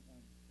equivalent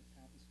of the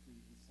tapestry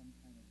is some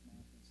kind of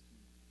map as to,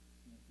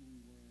 you know, who we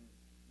were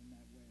in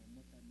that way and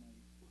what that might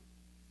sort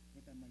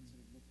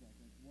of look like.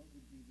 Like, what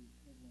would be the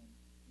equivalent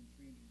in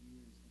 300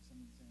 years of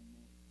someone saying,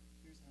 well,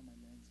 here's how my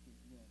landscape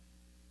looked,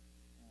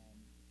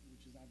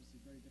 which is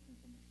obviously very different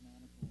from the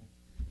canonical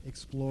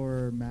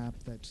explorer map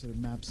that sort of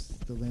maps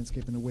the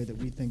landscape in a way that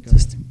we think of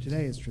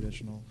today as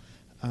traditional.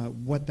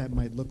 What that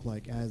might look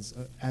like as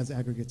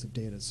aggregates of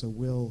data. So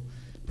will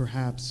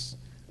perhaps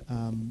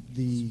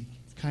the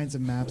kinds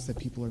of maps that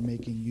people are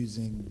making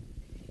using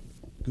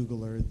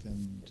Google Earth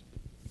and,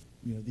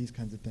 you know, these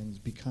kinds of things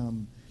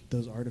become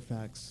those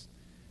artifacts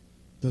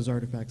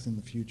in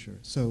the future.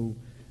 So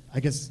I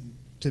guess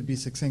to be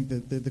succinct,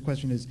 the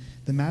question is,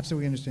 the maps that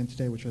we understand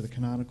today, which are the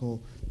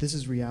canonical, this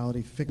is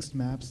reality, fixed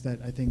maps that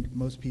I think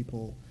most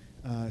people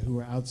who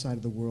are outside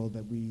of the world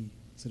that we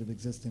sort of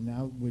exist in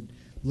now would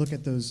look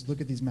at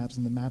these maps,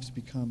 and the maps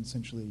become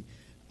essentially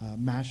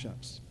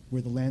mashups,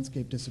 where the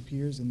landscape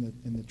disappears in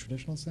the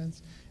traditional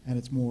sense, and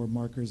it's more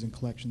markers and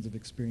collections of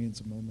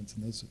experience and moments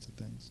and those sorts of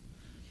things.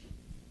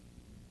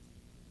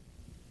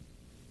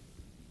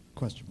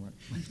 Question mark.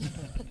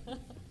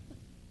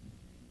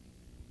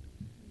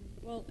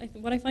 Well,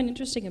 what I find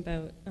interesting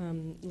about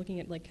looking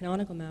at like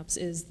canonical maps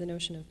is the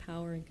notion of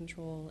power and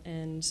control,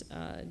 and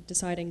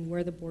deciding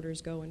where the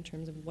borders go in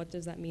terms of what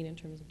does that mean in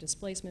terms of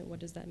displacement, what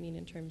does that mean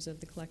in terms of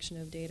the collection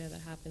of data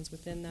that happens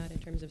within that, in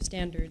terms of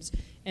standards.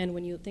 And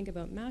when you think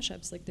about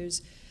mashups, like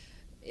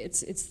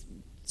it's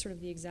sort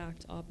of the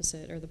exact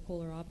opposite, or the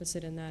polar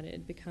opposite, in that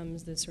it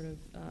becomes this sort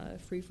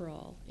of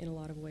free-for-all in a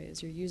lot of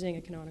ways. You're using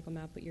a canonical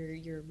map, but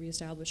you're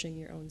reestablishing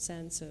your own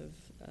sense of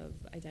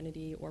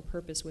identity or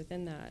purpose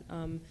within that.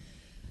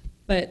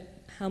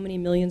 But how many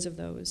millions of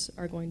those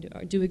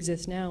do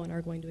exist now and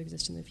are going to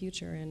exist in the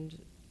future? And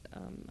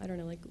I don't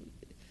know, like,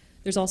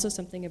 there's also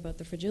something about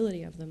the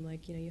fragility of them.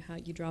 Like,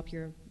 you drop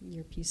your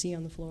PC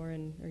on the floor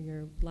or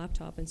your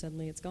laptop, and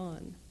suddenly it's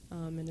gone.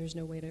 And there's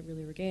no way to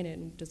really regain it.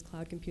 And does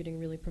cloud computing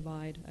really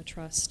provide a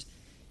trust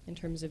in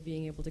terms of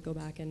being able to go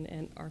back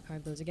and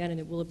archive those again?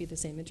 And will it be the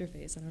same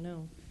interface? I don't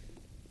know.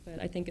 But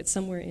I think it's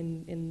somewhere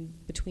in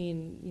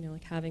between,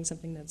 like having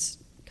something that's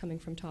coming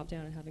from top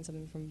down and having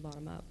something from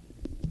bottom up.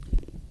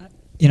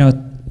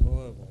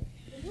 Oh boy.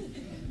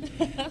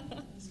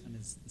 This one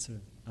is sort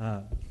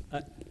of.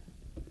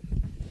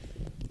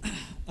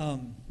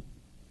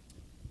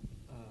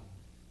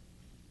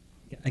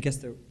 I guess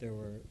there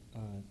were.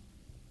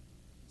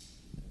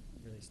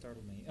 Really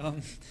startled me.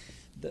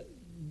 The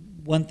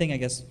one thing I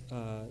guess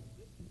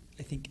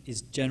I think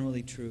is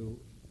generally true,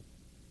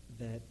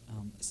 that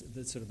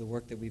the sort of the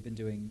work that we've been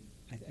doing.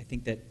 I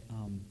think that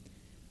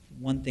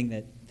one thing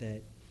that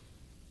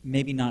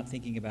maybe not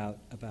thinking about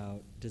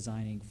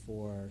designing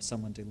for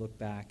someone to look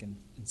back and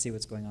see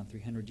what's going on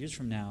 300 years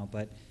from now,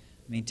 but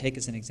I mean, take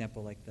as an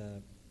example like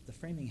the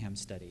Framingham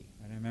study.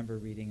 Right? I remember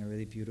reading a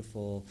really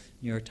beautiful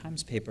New York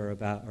Times paper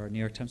or New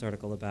York Times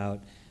article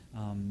about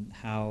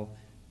how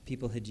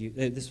people had used,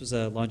 this was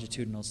a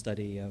longitudinal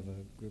study of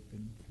a group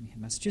in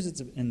Massachusetts,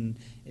 and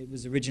it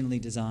was originally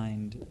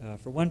designed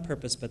for one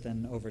purpose, but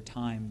then over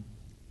time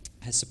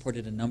has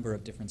supported a number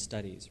of different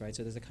studies, right?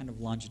 So there's a kind of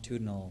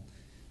longitudinal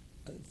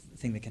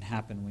thing that can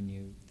happen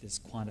when this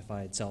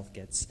quantified self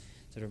gets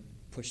sort of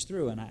pushed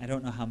through, and I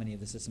don't know how many of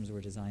the systems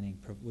we're designing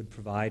would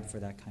provide for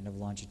that kind of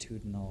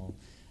longitudinal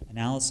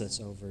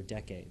analysis over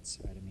decades,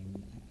 right? I mean,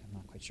 I'm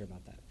not quite sure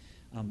about that.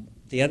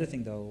 The other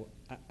thing, though,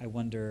 I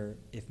wonder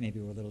if maybe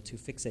we're a little too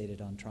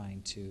fixated on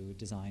trying to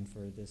design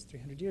for this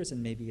 300 years,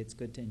 and maybe it's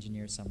good to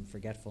engineer some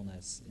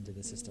forgetfulness into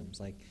the systems.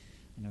 Like,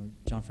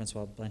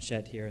 Jean-Francois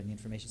Blanchette here in the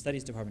Information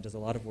Studies Department does a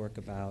lot of work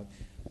about,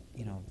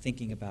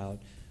 thinking about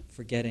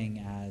forgetting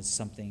as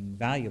something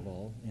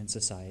valuable in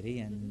society,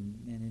 and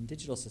in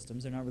digital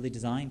systems, they're not really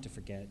designed to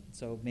forget.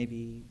 So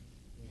maybe,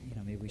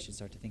 maybe we should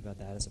start to think about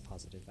that as a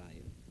positive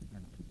value. I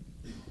don't know.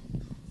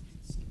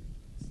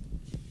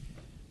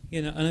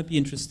 And I'd be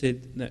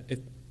interested if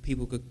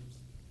people could,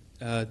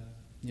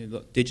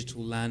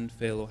 digital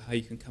landfill, or how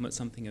you can come at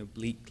something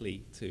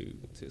obliquely to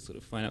sort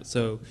of find out.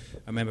 So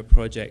I remember a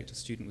project a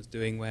student was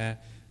doing where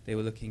they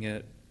were looking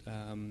at,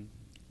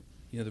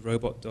 the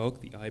robot dog,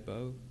 the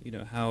Aibo,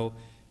 how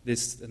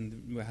this,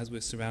 and as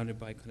we're surrounded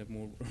by kind of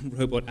more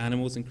robot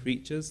animals and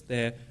creatures,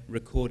 they're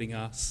recording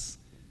us,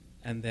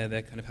 and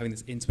they're kind of having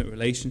this intimate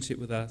relationship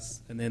with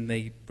us, and then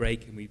they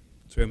break and we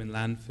throw them in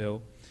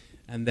landfill.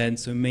 And then,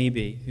 so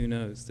maybe, who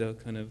knows,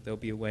 there'll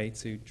be a way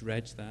to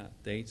dredge that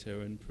data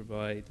and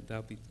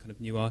there'll be kind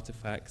of new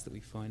artifacts that we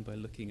find by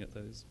looking at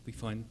those. We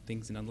find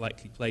things in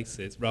unlikely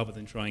places rather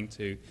than trying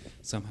to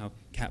somehow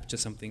capture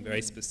something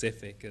very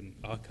specific and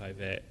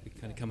archive it. We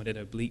kind of come at it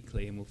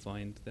obliquely, and we'll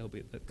find there'll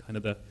be kind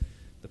of the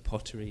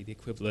pottery, the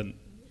equivalent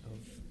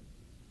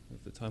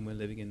of the time we're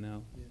living in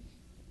now. Yeah.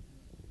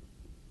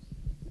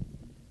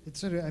 It's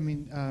sort of,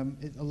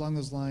 along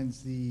those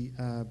lines, the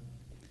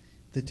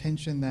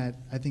tension that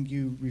I think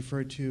you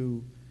referred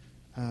to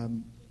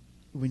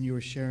when you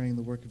were sharing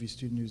the work of your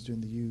student who's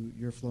doing the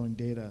your flowing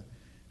data,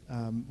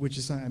 which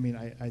is something,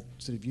 I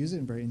sort of use it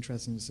and very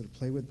interesting to sort of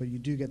play with, but you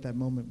do get that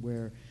moment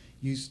where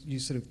you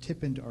sort of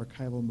tip into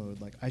archival mode,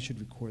 like, I should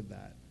record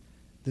that.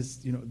 This,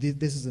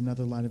 this is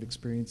another line of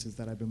experiences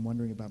that I've been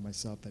wondering about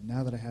myself, that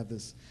now that I have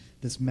this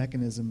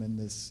mechanism and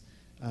this,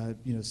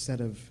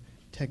 set of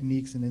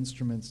techniques and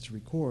instruments to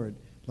record,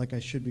 like, I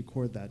should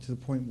record that, to the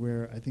point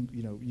where I think,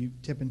 you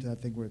tip into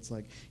that thing where it's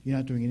like you're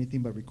not doing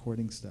anything but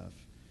recording stuff,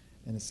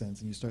 in a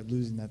sense, and you start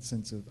losing that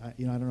sense of, I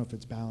don't know if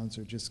it's balance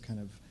or just kind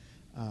of,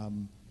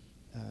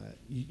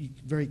 you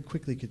very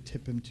quickly could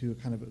tip into a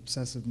kind of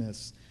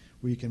obsessiveness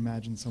where you can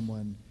imagine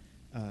someone,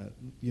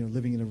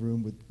 living in a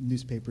room with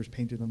newspapers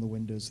painted on the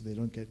windows so they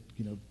don't get,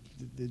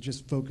 they're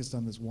just focused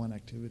on this one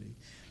activity.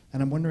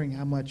 And I'm wondering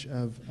how much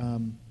of,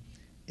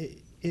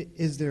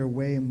 is there a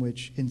way in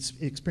which, in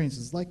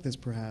experiences like this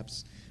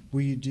perhaps,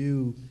 where you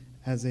do,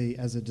 as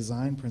a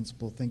design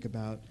principle, think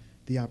about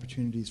the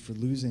opportunities for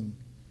losing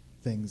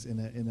things in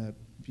a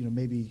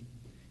maybe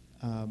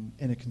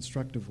in a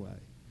constructive way?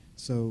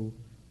 So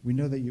we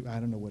know that I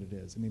don't know what it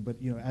is. I mean, but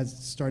as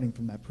starting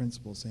from that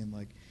principle, saying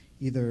like,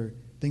 either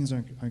things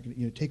aren't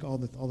take all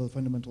the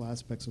fundamental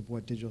aspects of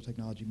what digital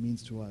technology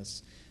means to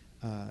us,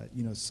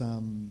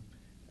 some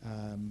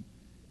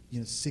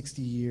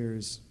 60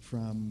 years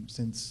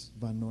since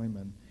von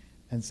Neumann,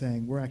 and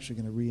saying we're actually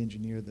going to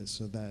re-engineer this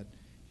so that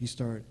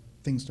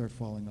things start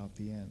falling off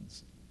the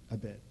ends a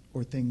bit,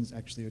 or things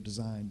actually are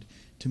designed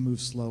to move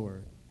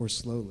slower or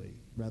slowly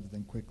rather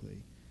than quickly,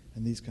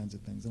 and these kinds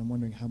of things. And I'm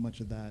wondering how much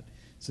of that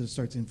sort of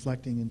starts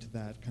inflecting into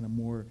that kind of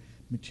more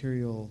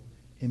material,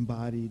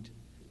 embodied,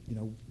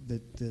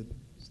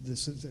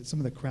 some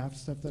of the craft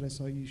stuff that I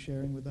saw you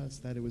sharing with us,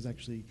 that it was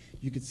actually,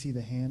 you could see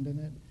the hand in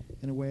it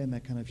in a way, and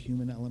that kind of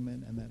human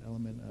element and that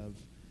element of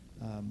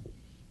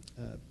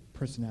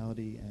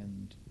personality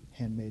and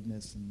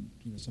handmadeness, and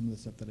some of the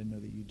stuff that I know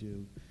that you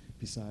do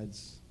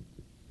besides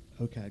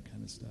OCAD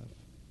kind of stuff.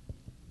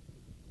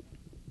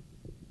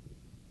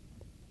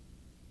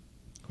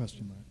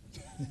 Question mark.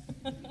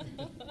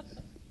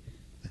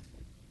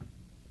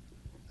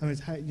 I mean,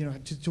 how,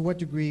 to what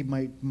degree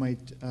might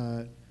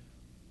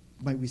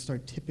we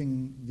start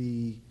tipping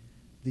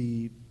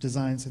the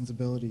design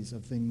sensibilities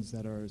of things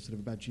that are sort of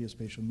about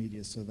geospatial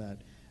media, so that,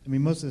 I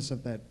mean, most of the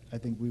stuff that I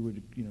think we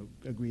would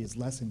agree is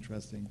less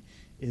interesting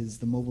is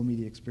the mobile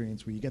media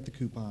experience where you get the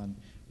coupon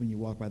when you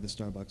walk by the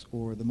Starbucks,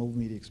 or the mobile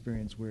media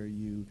experience where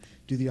you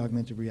do the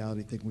augmented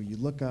reality thing where you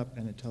look up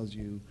and it tells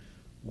you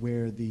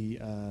where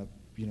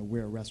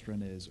where a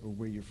restaurant is or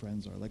where your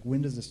friends are. Like,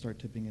 when does it start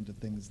tipping into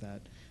things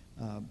that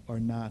are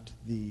not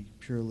the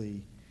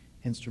purely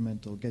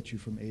instrumental, get you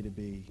from A to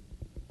B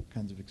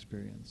kinds of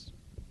experience?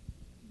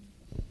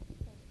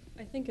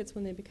 I think it's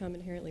when they become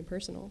inherently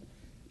personal,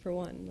 for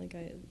one. Like,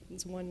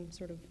 it's one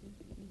sort of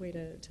way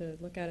to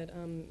look at it,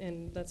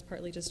 and that's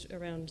partly just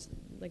around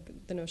like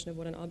the notion of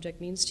what an object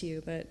means to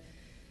you. But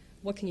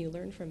what can you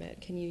learn from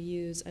it? Can you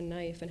use a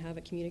knife and have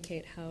it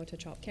communicate how to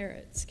chop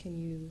carrots? Can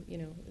you,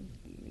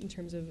 in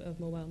terms of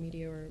mobile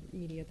media or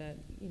media that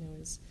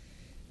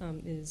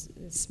is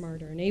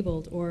smart or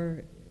enabled,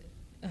 or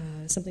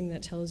something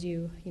that tells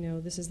you,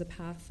 this is the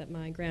path that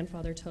my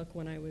grandfather took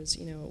when I was,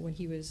 when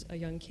he was a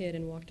young kid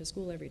and walked to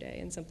school every day,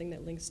 and something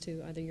that links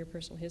to either your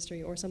personal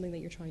history or something that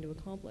you're trying to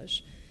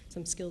accomplish,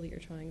 some skill that you're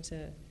trying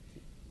to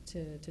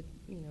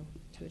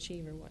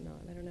achieve or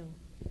whatnot. I don't know.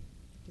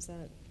 Is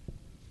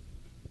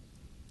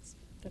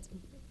that's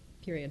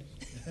period.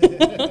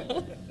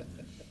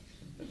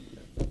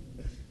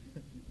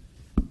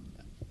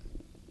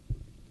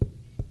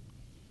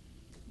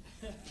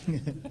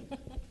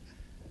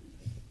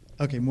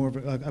 Okay, more of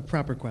a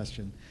proper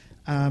question.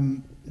 A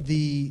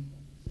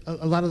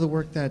lot of the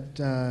work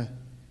that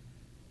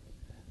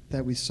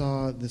we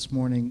saw this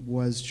morning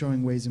was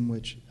showing ways in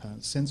which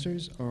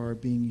sensors are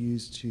being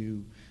used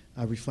to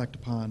reflect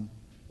upon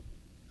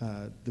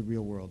the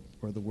real world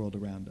or the world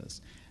around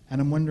us. And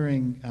I'm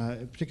wondering,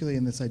 particularly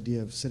in this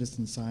idea of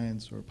citizen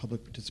science or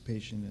public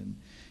participation and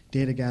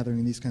data gathering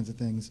and these kinds of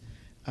things,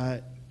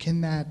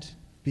 can that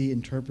be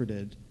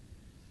interpreted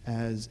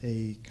as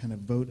a kind of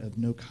vote of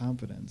no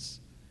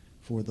confidence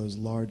for those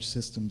large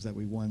systems that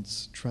we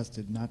once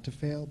trusted not to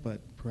fail,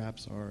 but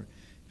perhaps are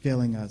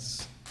failing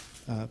us,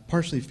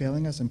 partially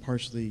failing us, and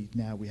partially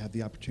now we have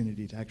the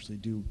opportunity to actually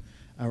do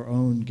our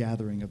own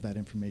gathering of that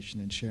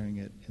information and sharing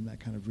it in that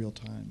kind of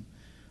real-time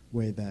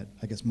way that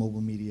I guess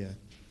mobile media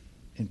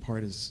in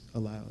part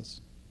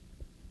allows?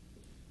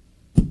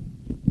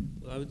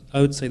 Well,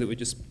 I would say that we're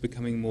just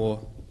becoming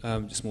more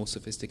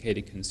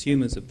sophisticated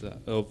consumers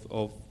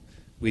of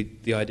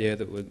with the idea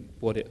that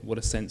what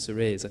a sensor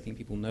is. I think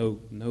people know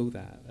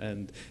that,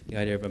 and the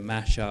idea of a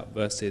mashup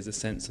versus a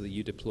sensor that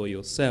you deploy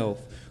yourself,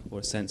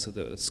 or a sensor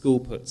that a school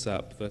puts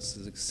up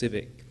versus a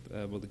civic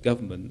or the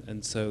government.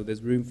 And so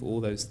there's room for all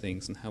those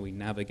things, and how we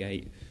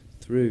navigate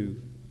through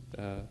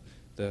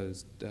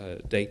those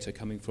data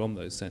coming from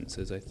those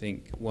sensors. I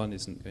think one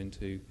isn't going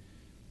to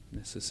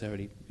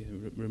necessarily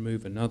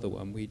remove another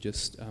one. We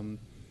can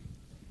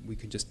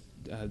just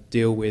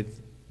deal with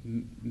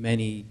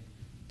many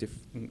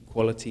different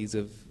qualities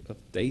of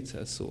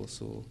data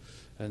source,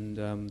 and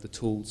the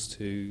tools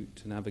to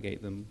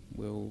navigate them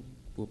will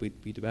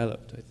be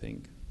developed, I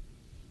think.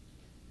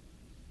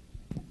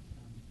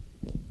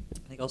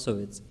 I think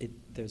also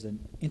there's an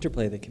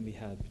interplay that can be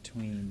had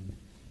between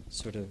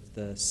sort of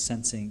the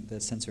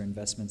sensor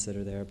investments that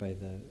are there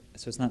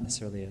so it's not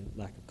necessarily a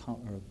lack of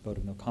or a vote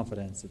of no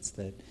confidence. It's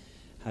that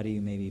how do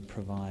you maybe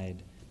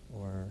provide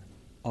or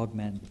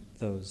augment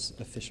those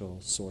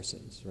official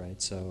sources, right?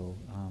 So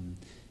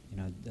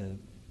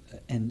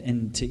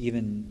and to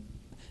even,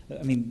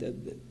 I mean,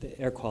 the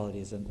air quality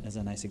is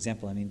a nice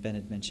example. I mean, Ben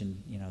had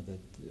mentioned, the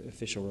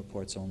official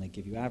reports only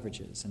give you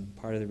averages, and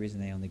part of the reason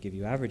they only give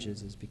you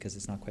averages is because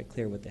it's not quite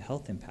clear what the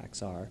health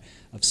impacts are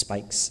of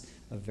spikes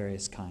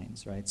various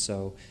kinds, right?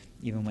 So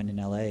even when in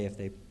LA, if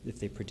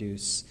they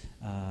produce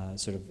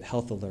sort of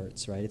health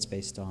alerts, right, it's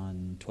based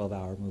on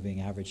 12-hour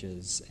moving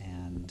averages,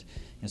 and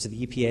so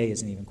the EPA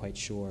isn't even quite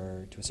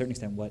sure to a certain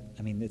extent what,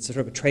 I mean, it's sort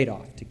of a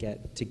trade-off to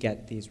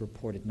get these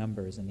reported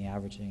numbers, and the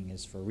averaging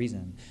is for a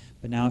reason.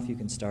 But now if you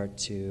can start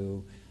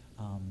to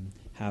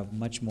have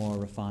much more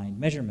refined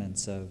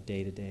measurements of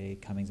day-to-day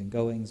comings and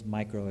goings,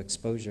 micro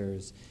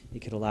exposures, it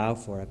could allow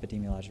for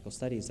epidemiological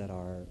studies that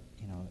are,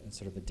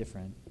 sort of a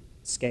different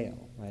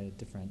scale, right?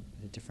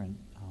 A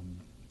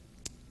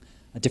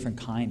different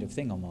kind of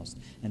thing almost.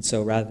 And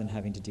so rather than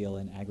having to deal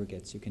in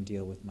aggregates, you can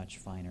deal with much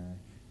finer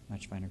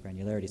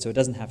granularity. So it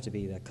doesn't have to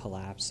be the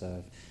collapse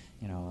of,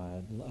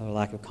 a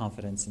lack of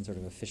confidence in sort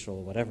of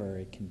official whatever.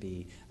 It can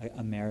be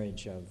a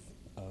marriage of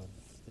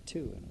the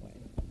two in a way.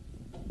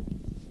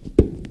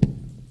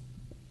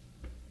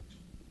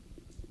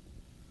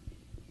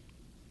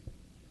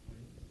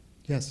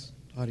 Yes,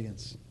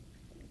 audience.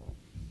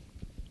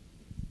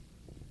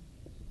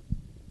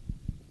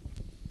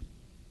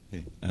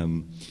 Hey,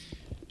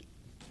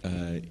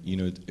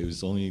 it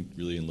was only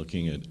really in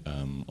looking at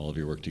all of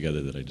your work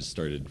together that I just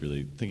started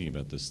really thinking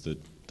about this.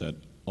 That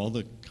all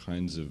the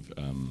kinds of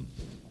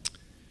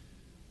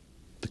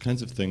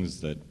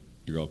things that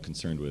you're all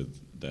concerned with,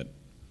 that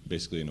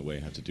basically in a way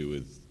have to do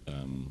with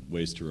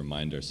ways to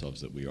remind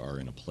ourselves that we are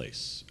in a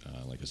place,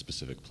 like a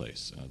specific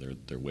place.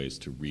 They're ways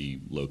to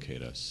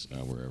relocate us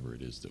wherever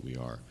it is that we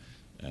are,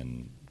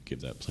 and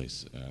give that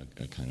place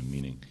a kind of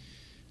meaning.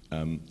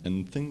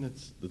 And the thing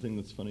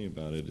that's funny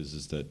about it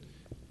is that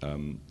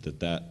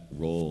that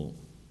role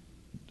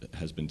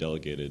has been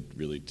delegated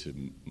really to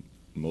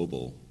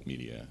mobile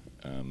media,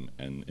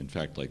 and in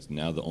fact, like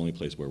now the only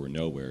place where we're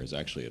nowhere is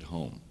actually at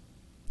home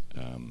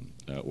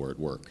or at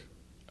work,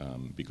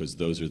 because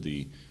those are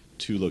the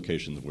two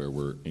locations where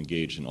we're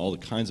engaged in all the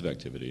kinds of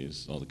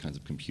activities, all the kinds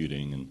of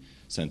computing and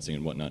sensing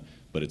and whatnot,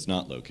 but it's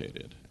not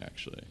located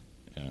actually,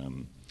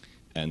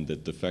 and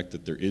that the fact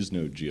that there is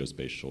no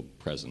geospatial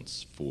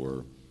presence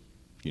for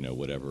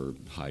whatever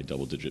high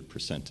double-digit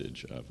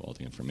percentage of all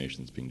the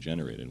information that's being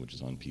generated, which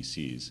is on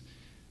PCs,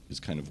 is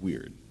kind of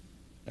weird.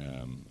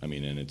 I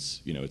mean, and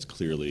it's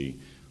clearly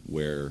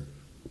where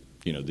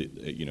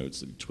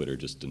it's Twitter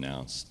just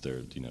announced their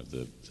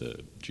the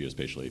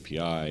geospatial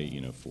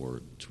API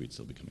for tweets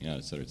that'll be coming out,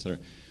 et cetera, et cetera.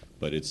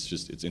 But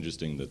it's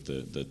interesting that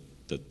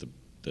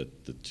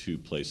the two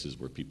places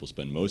where people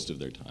spend most of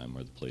their time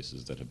are the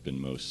places that have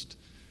been most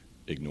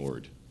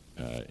ignored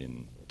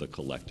in the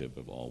collective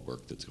of all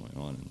work that's going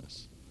on in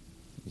this.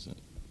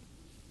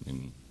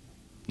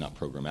 Not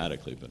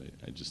programmatically, but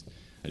I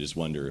just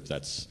wonder if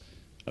that's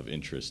of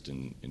interest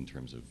in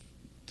terms of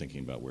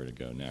thinking about where to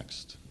go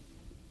next.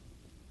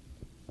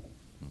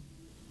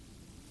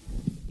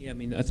 Yeah, I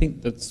mean, I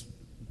think that's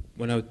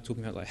when I was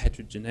talking about like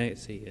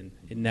heterogeneity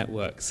in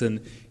networks, and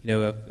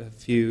a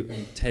few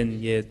 10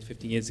 years,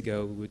 15 years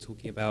ago, we were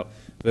talking about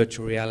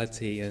virtual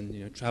reality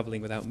and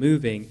traveling without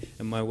moving,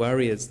 and my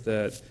worry is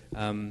that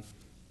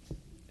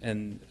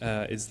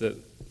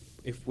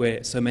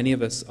if so many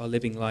of us are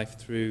living life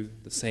through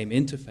the same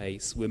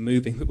interface, we're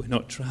moving but we're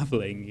not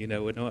traveling.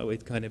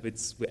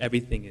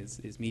 Everything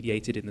is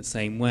mediated in the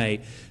same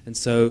way, and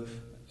so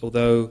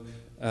although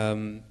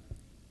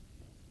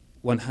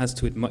one has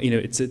to admire,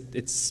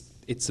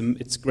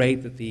 it's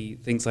great that the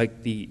things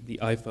like the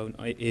iPhone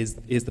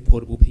is the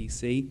portable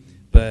PC,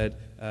 but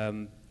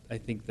I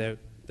think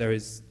there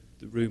is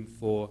room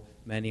for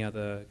many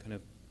other kind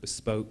of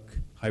bespoke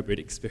hybrid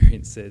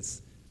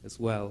experiences as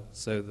well,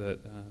 so that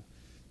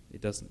it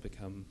doesn't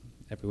become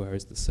everywhere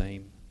is the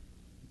same.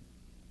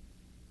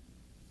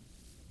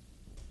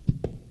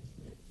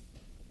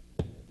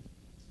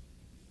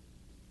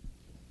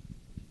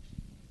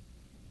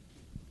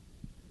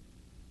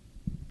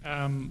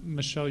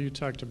 Michele, you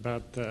talked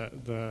about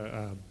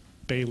the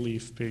bay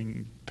leaf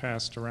being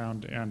passed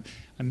around, and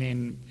I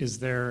mean, is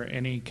there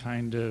any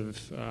kind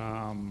of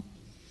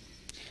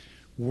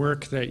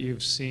work that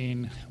you've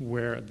seen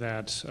where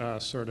that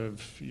sort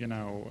of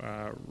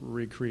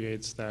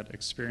recreates that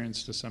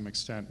experience to some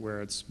extent,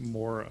 where it's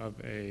more of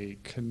a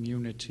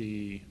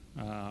community,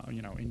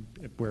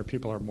 where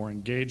people are more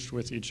engaged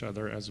with each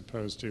other as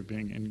opposed to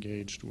being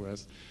engaged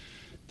with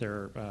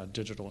their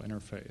digital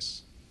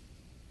interface?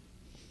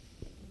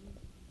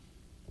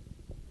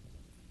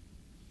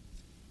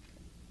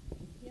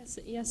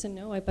 Yes and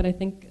no, but I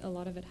think a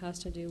lot of it has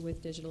to do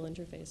with digital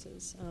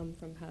interfaces,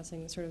 from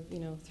passing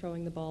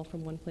throwing the ball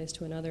from one place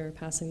to another,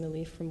 passing the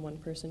leaf from one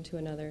person to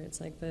another.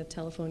 It's like the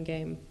telephone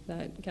game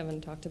that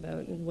Kevin talked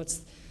about. And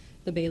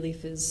the bay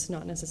leaf is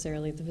not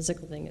necessarily the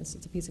physical thing, it's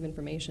a piece of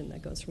information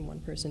that goes from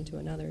one person to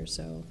another.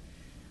 So,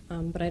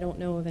 but I don't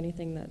know of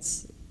anything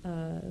that's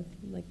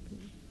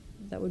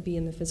that would be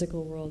in the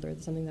physical world, or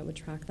something that would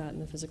track that in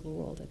the physical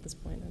world at this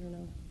point. I don't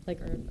know.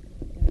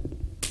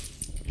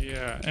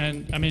 Yeah,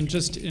 and I mean,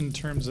 just in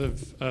terms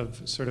of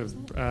sort of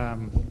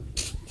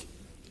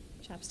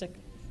chapstick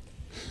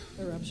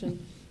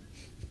eruption.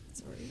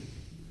 Sorry.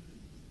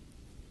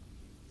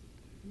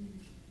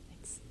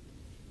 Thanks.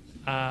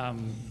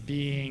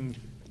 being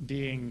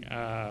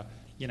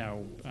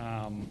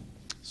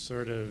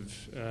sort of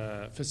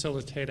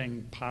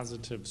facilitating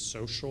positive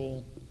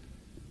social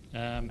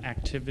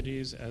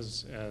activities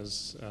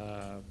as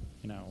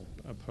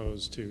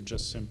opposed to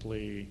just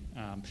simply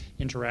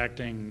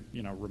interacting,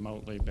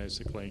 remotely,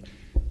 basically.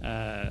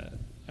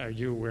 Are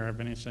you aware of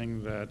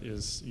anything that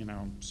is,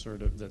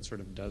 sort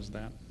of does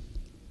that?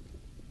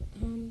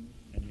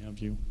 Any of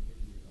you?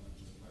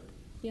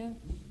 Yeah.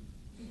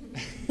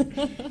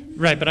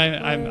 Right, but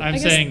I'm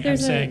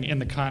saying in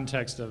the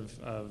context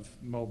of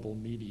mobile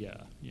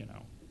media,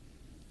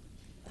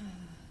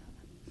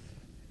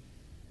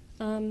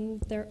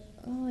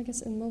 I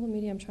guess in mobile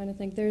media, I'm trying to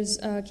think. There's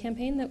a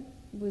campaign that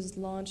was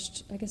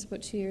launched, I guess,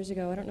 about 2 years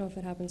ago. I don't know if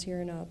it happens here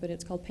or not, but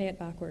it's called Pay It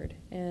Backward.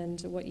 And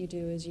what you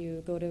do is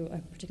you go to a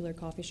particular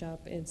coffee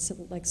shop. It's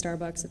like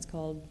Starbucks. It's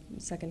called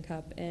Second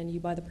Cup, and you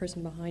buy the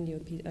person behind you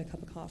a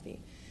cup of coffee.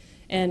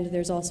 And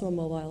there's also a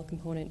mobile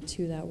component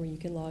to that where you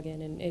can log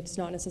in, and it's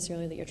not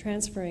necessarily that you're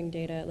transferring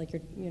data, like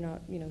you're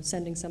not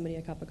sending somebody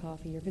a cup of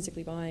coffee. You're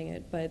physically buying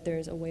it, but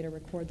there's a way to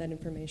record that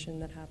information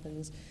that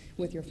happens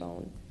with your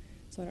phone.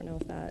 So I don't know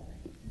if that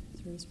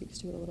sort of speaks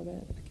to it a little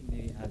bit. I can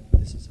maybe add,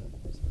 this is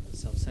a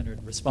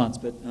self-centered response,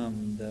 but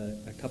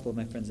a couple of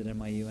my friends at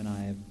NYU and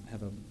I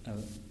have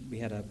we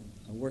had a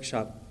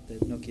workshop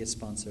that Nokia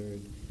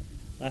sponsored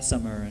last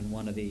summer, and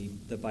one of the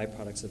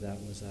byproducts of that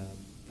was a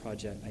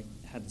project. I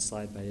had the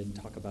slide, but I didn't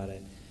talk about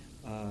it.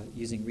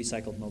 Using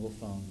recycled mobile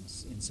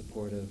phones in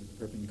support of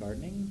urban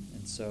gardening,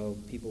 and so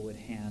people would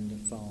hand a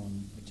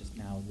phone,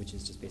 which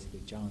is just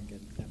basically junk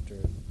after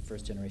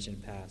first generation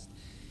had passed.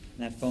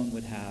 And that phone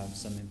would have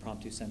some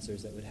impromptu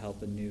sensors that would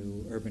help a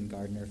new urban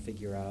gardener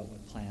figure out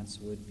what plants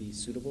would be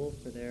suitable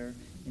for their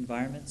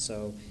environment.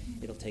 So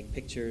it'll take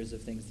pictures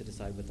of things to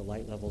decide what the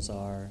light levels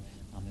are.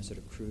 There's sort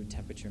of crude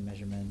temperature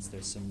measurements.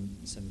 There's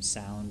some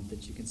sound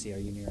that you can see. Are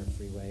you near a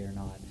freeway or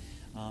not?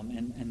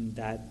 And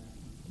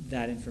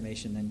that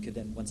information could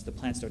once the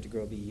plants start to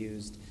grow, be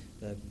used.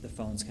 The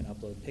phones can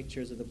upload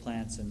pictures of the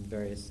plants, and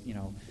various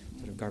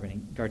sort of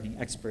gardening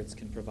experts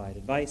can provide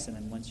advice. And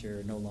then once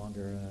you're no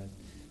longer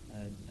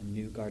a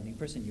new gardening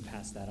person, you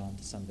pass that on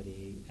to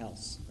somebody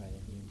else, right?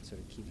 And you sort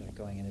of keep that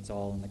going, and it's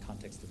all in the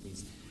context of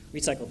these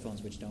recycled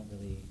phones, which don't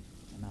really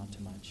amount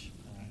to much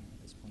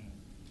at this point.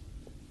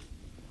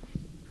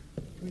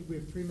 We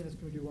have 3 minutes.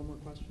 Can we do one more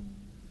question?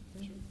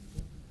 Sure.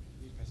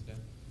 Yeah.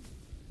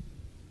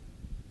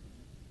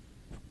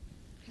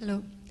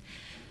 Hello.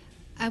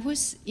 I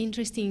was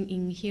interested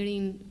in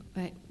hearing,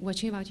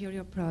 watching about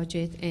your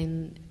project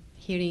and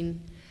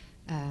hearing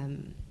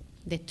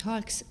the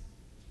talks.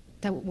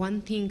 That one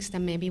thing that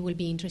maybe will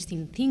be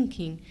interesting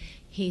thinking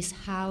is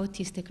how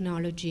this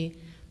technology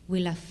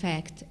will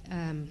affect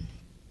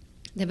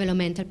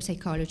developmental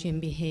psychology and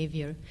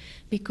behavior.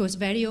 Because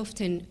very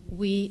often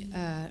we,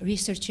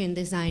 researchers and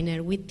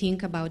designers, we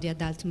think about the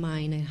adult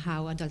mind and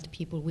how adult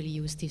people will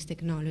use this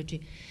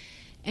technology.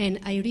 And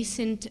I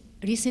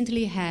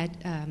recently had,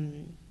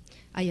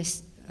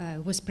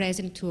 was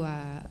present to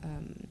a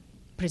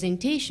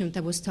presentation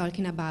that was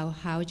talking about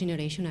how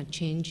generations are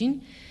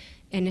changing,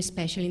 and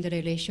especially in the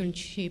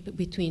relationship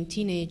between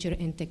teenager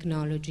and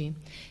technology,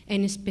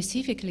 and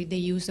specifically the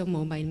use of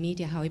mobile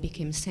media, how it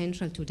became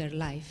central to their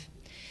life.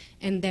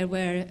 And they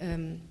were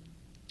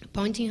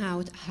pointing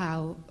out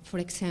how, for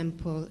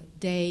example,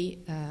 they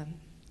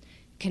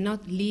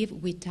cannot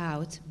live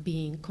without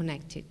being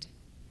connected.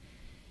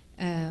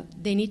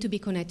 They need to be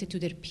connected to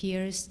their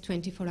peers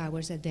 24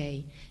 hours a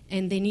day,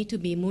 and they need to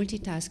be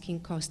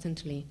multitasking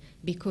constantly,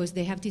 because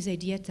they have this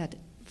idea that,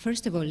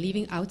 first of all,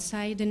 living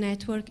outside the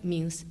network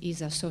means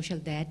is a social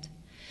debt,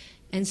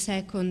 and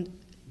second,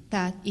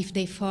 that if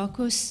they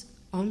focus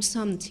on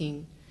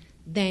something,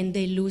 then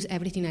they lose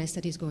everything else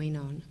that is going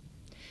on.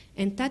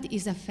 And that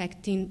is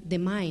affecting the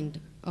mind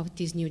of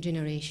this new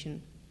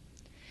generation.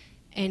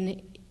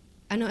 And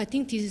I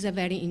think this is a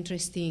very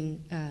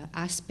interesting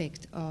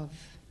aspect of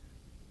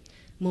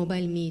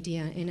mobile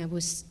media, and I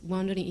was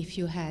wondering if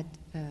you had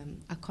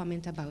a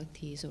comment about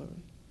this or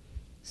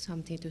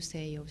something to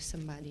say, or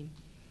somebody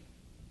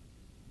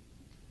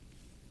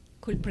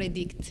could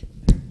predict,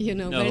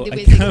 No, where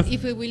the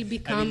if it will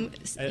become.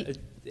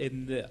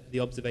 In the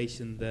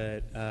observation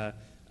that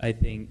I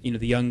think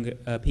the young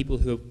people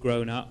who have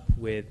grown up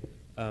with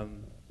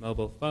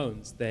mobile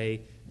phones,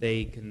 they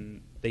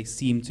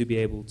seem to be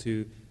able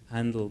to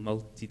handle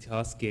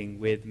multitasking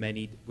with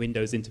many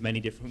windows into many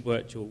different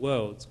virtual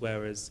worlds,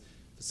 whereas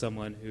for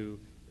someone who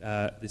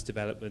this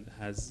development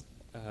has,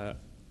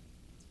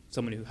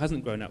 someone who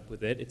hasn't grown up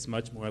with it, it's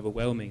much more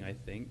overwhelming, I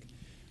think.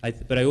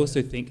 But I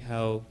also think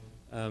how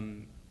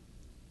I'm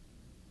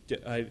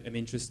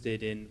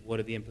interested in what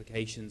are the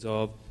implications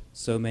of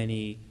so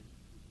many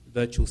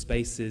virtual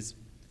spaces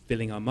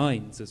filling our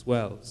minds as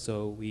well.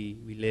 So we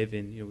live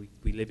in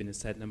we live in a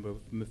set number of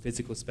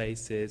physical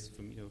spaces,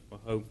 from from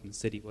home, from the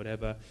city,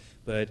 whatever.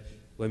 But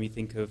when we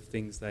think of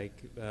things like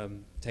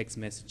text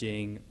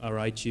messaging, our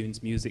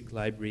iTunes music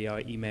library,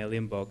 our email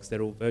inbox,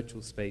 they're all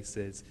virtual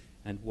spaces.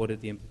 And what are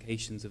the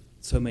implications of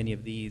so many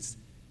of these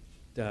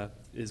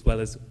as well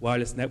as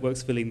wireless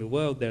networks filling the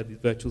world, there are these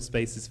virtual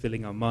spaces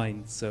filling our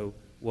minds. So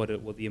what are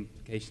the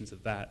implications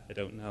of that? I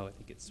don't know. I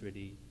think it's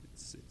really,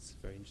 it's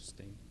very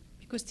interesting.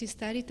 Because the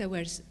study that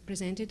was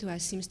presented to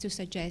us seems to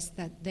suggest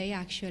that they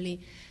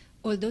actually,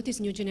 although this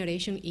new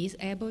generation is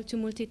able to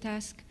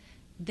multitask,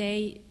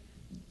 they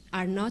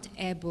are not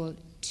able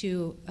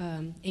to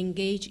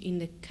engage in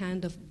the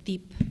kind of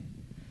deep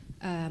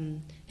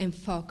and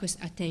focused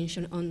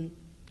attention on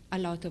a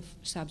lot of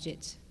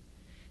subjects.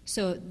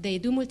 So they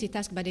do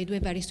multitask, but they do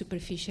it very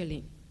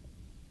superficially.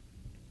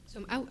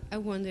 So I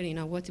wonder,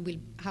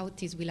 how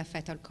this will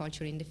affect our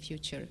culture in the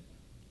future.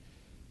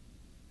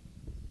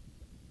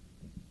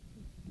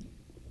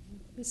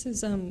 This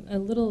is a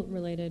little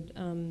related,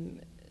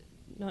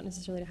 not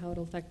necessarily to how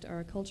it'll affect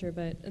our culture,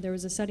 but there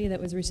was a study that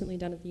was recently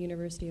done at the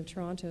University of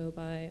Toronto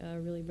by a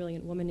really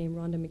brilliant woman named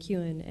Rhonda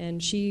McEwen,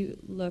 and she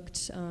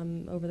looked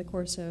over the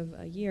course of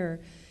a year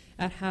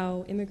at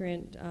how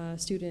immigrant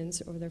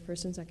students over their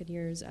first and second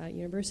years at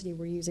university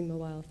were using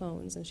mobile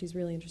phones, and she's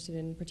really interested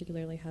in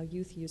particularly how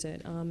youth use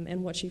it.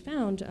 And what she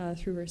found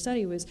through her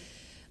study was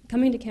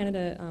coming to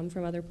Canada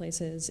from other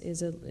places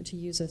to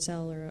use a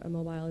cell or a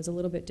mobile is a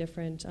little bit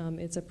different.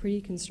 It's a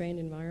pretty constrained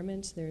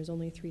environment. There's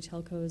only 3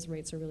 telcos,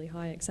 rates are really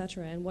high, et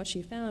cetera. And what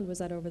she found was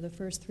that over the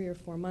first 3 or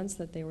 4 months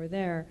that they were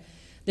there,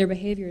 their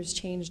behaviors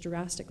changed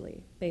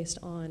drastically based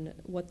on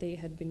what they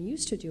had been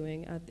used to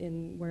doing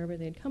in wherever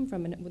they'd come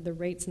from, and with the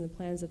rates and the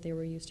plans that they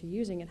were used to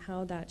using, and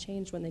how that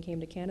changed when they came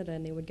to Canada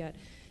and they would get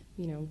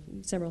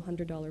several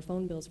 $100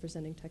 phone bills for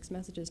sending text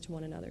messages to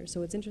one another.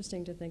 So it's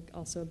interesting to think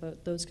also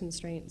about those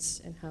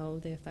constraints and how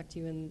they affect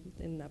you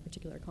in that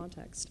particular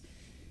context.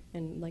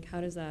 And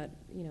how does that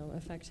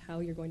affect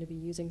how you're going to be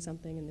using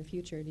something in the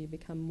future? Do you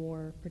become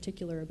more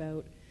particular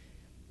about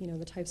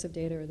the types of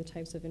data or the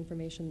types of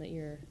information that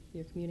you're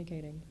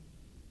communicating?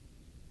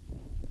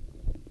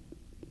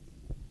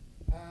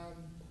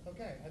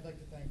 Okay, I'd like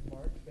to thank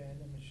Mark, Ben,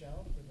 and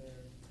Michele for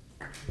their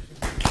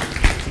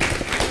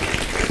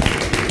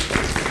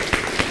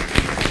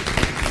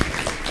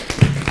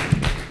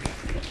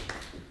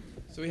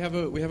So we have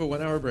a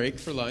 1 hour break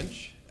for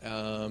lunch.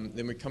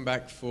 Then we come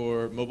back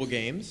for mobile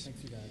games.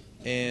 Thanks, you guys.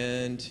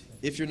 And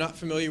if you're not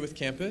familiar with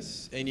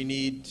campus and you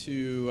need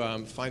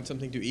to find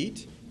something to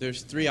eat,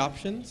 there's 3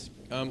 options.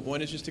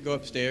 One is just to go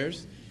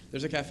upstairs.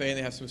 There's a cafe and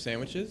they have some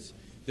sandwiches.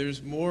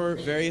 There's more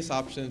various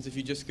options if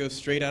you just go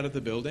straight out of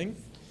the building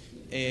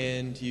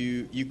and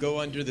you go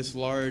under this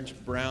large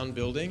brown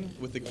building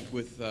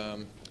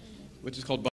which is called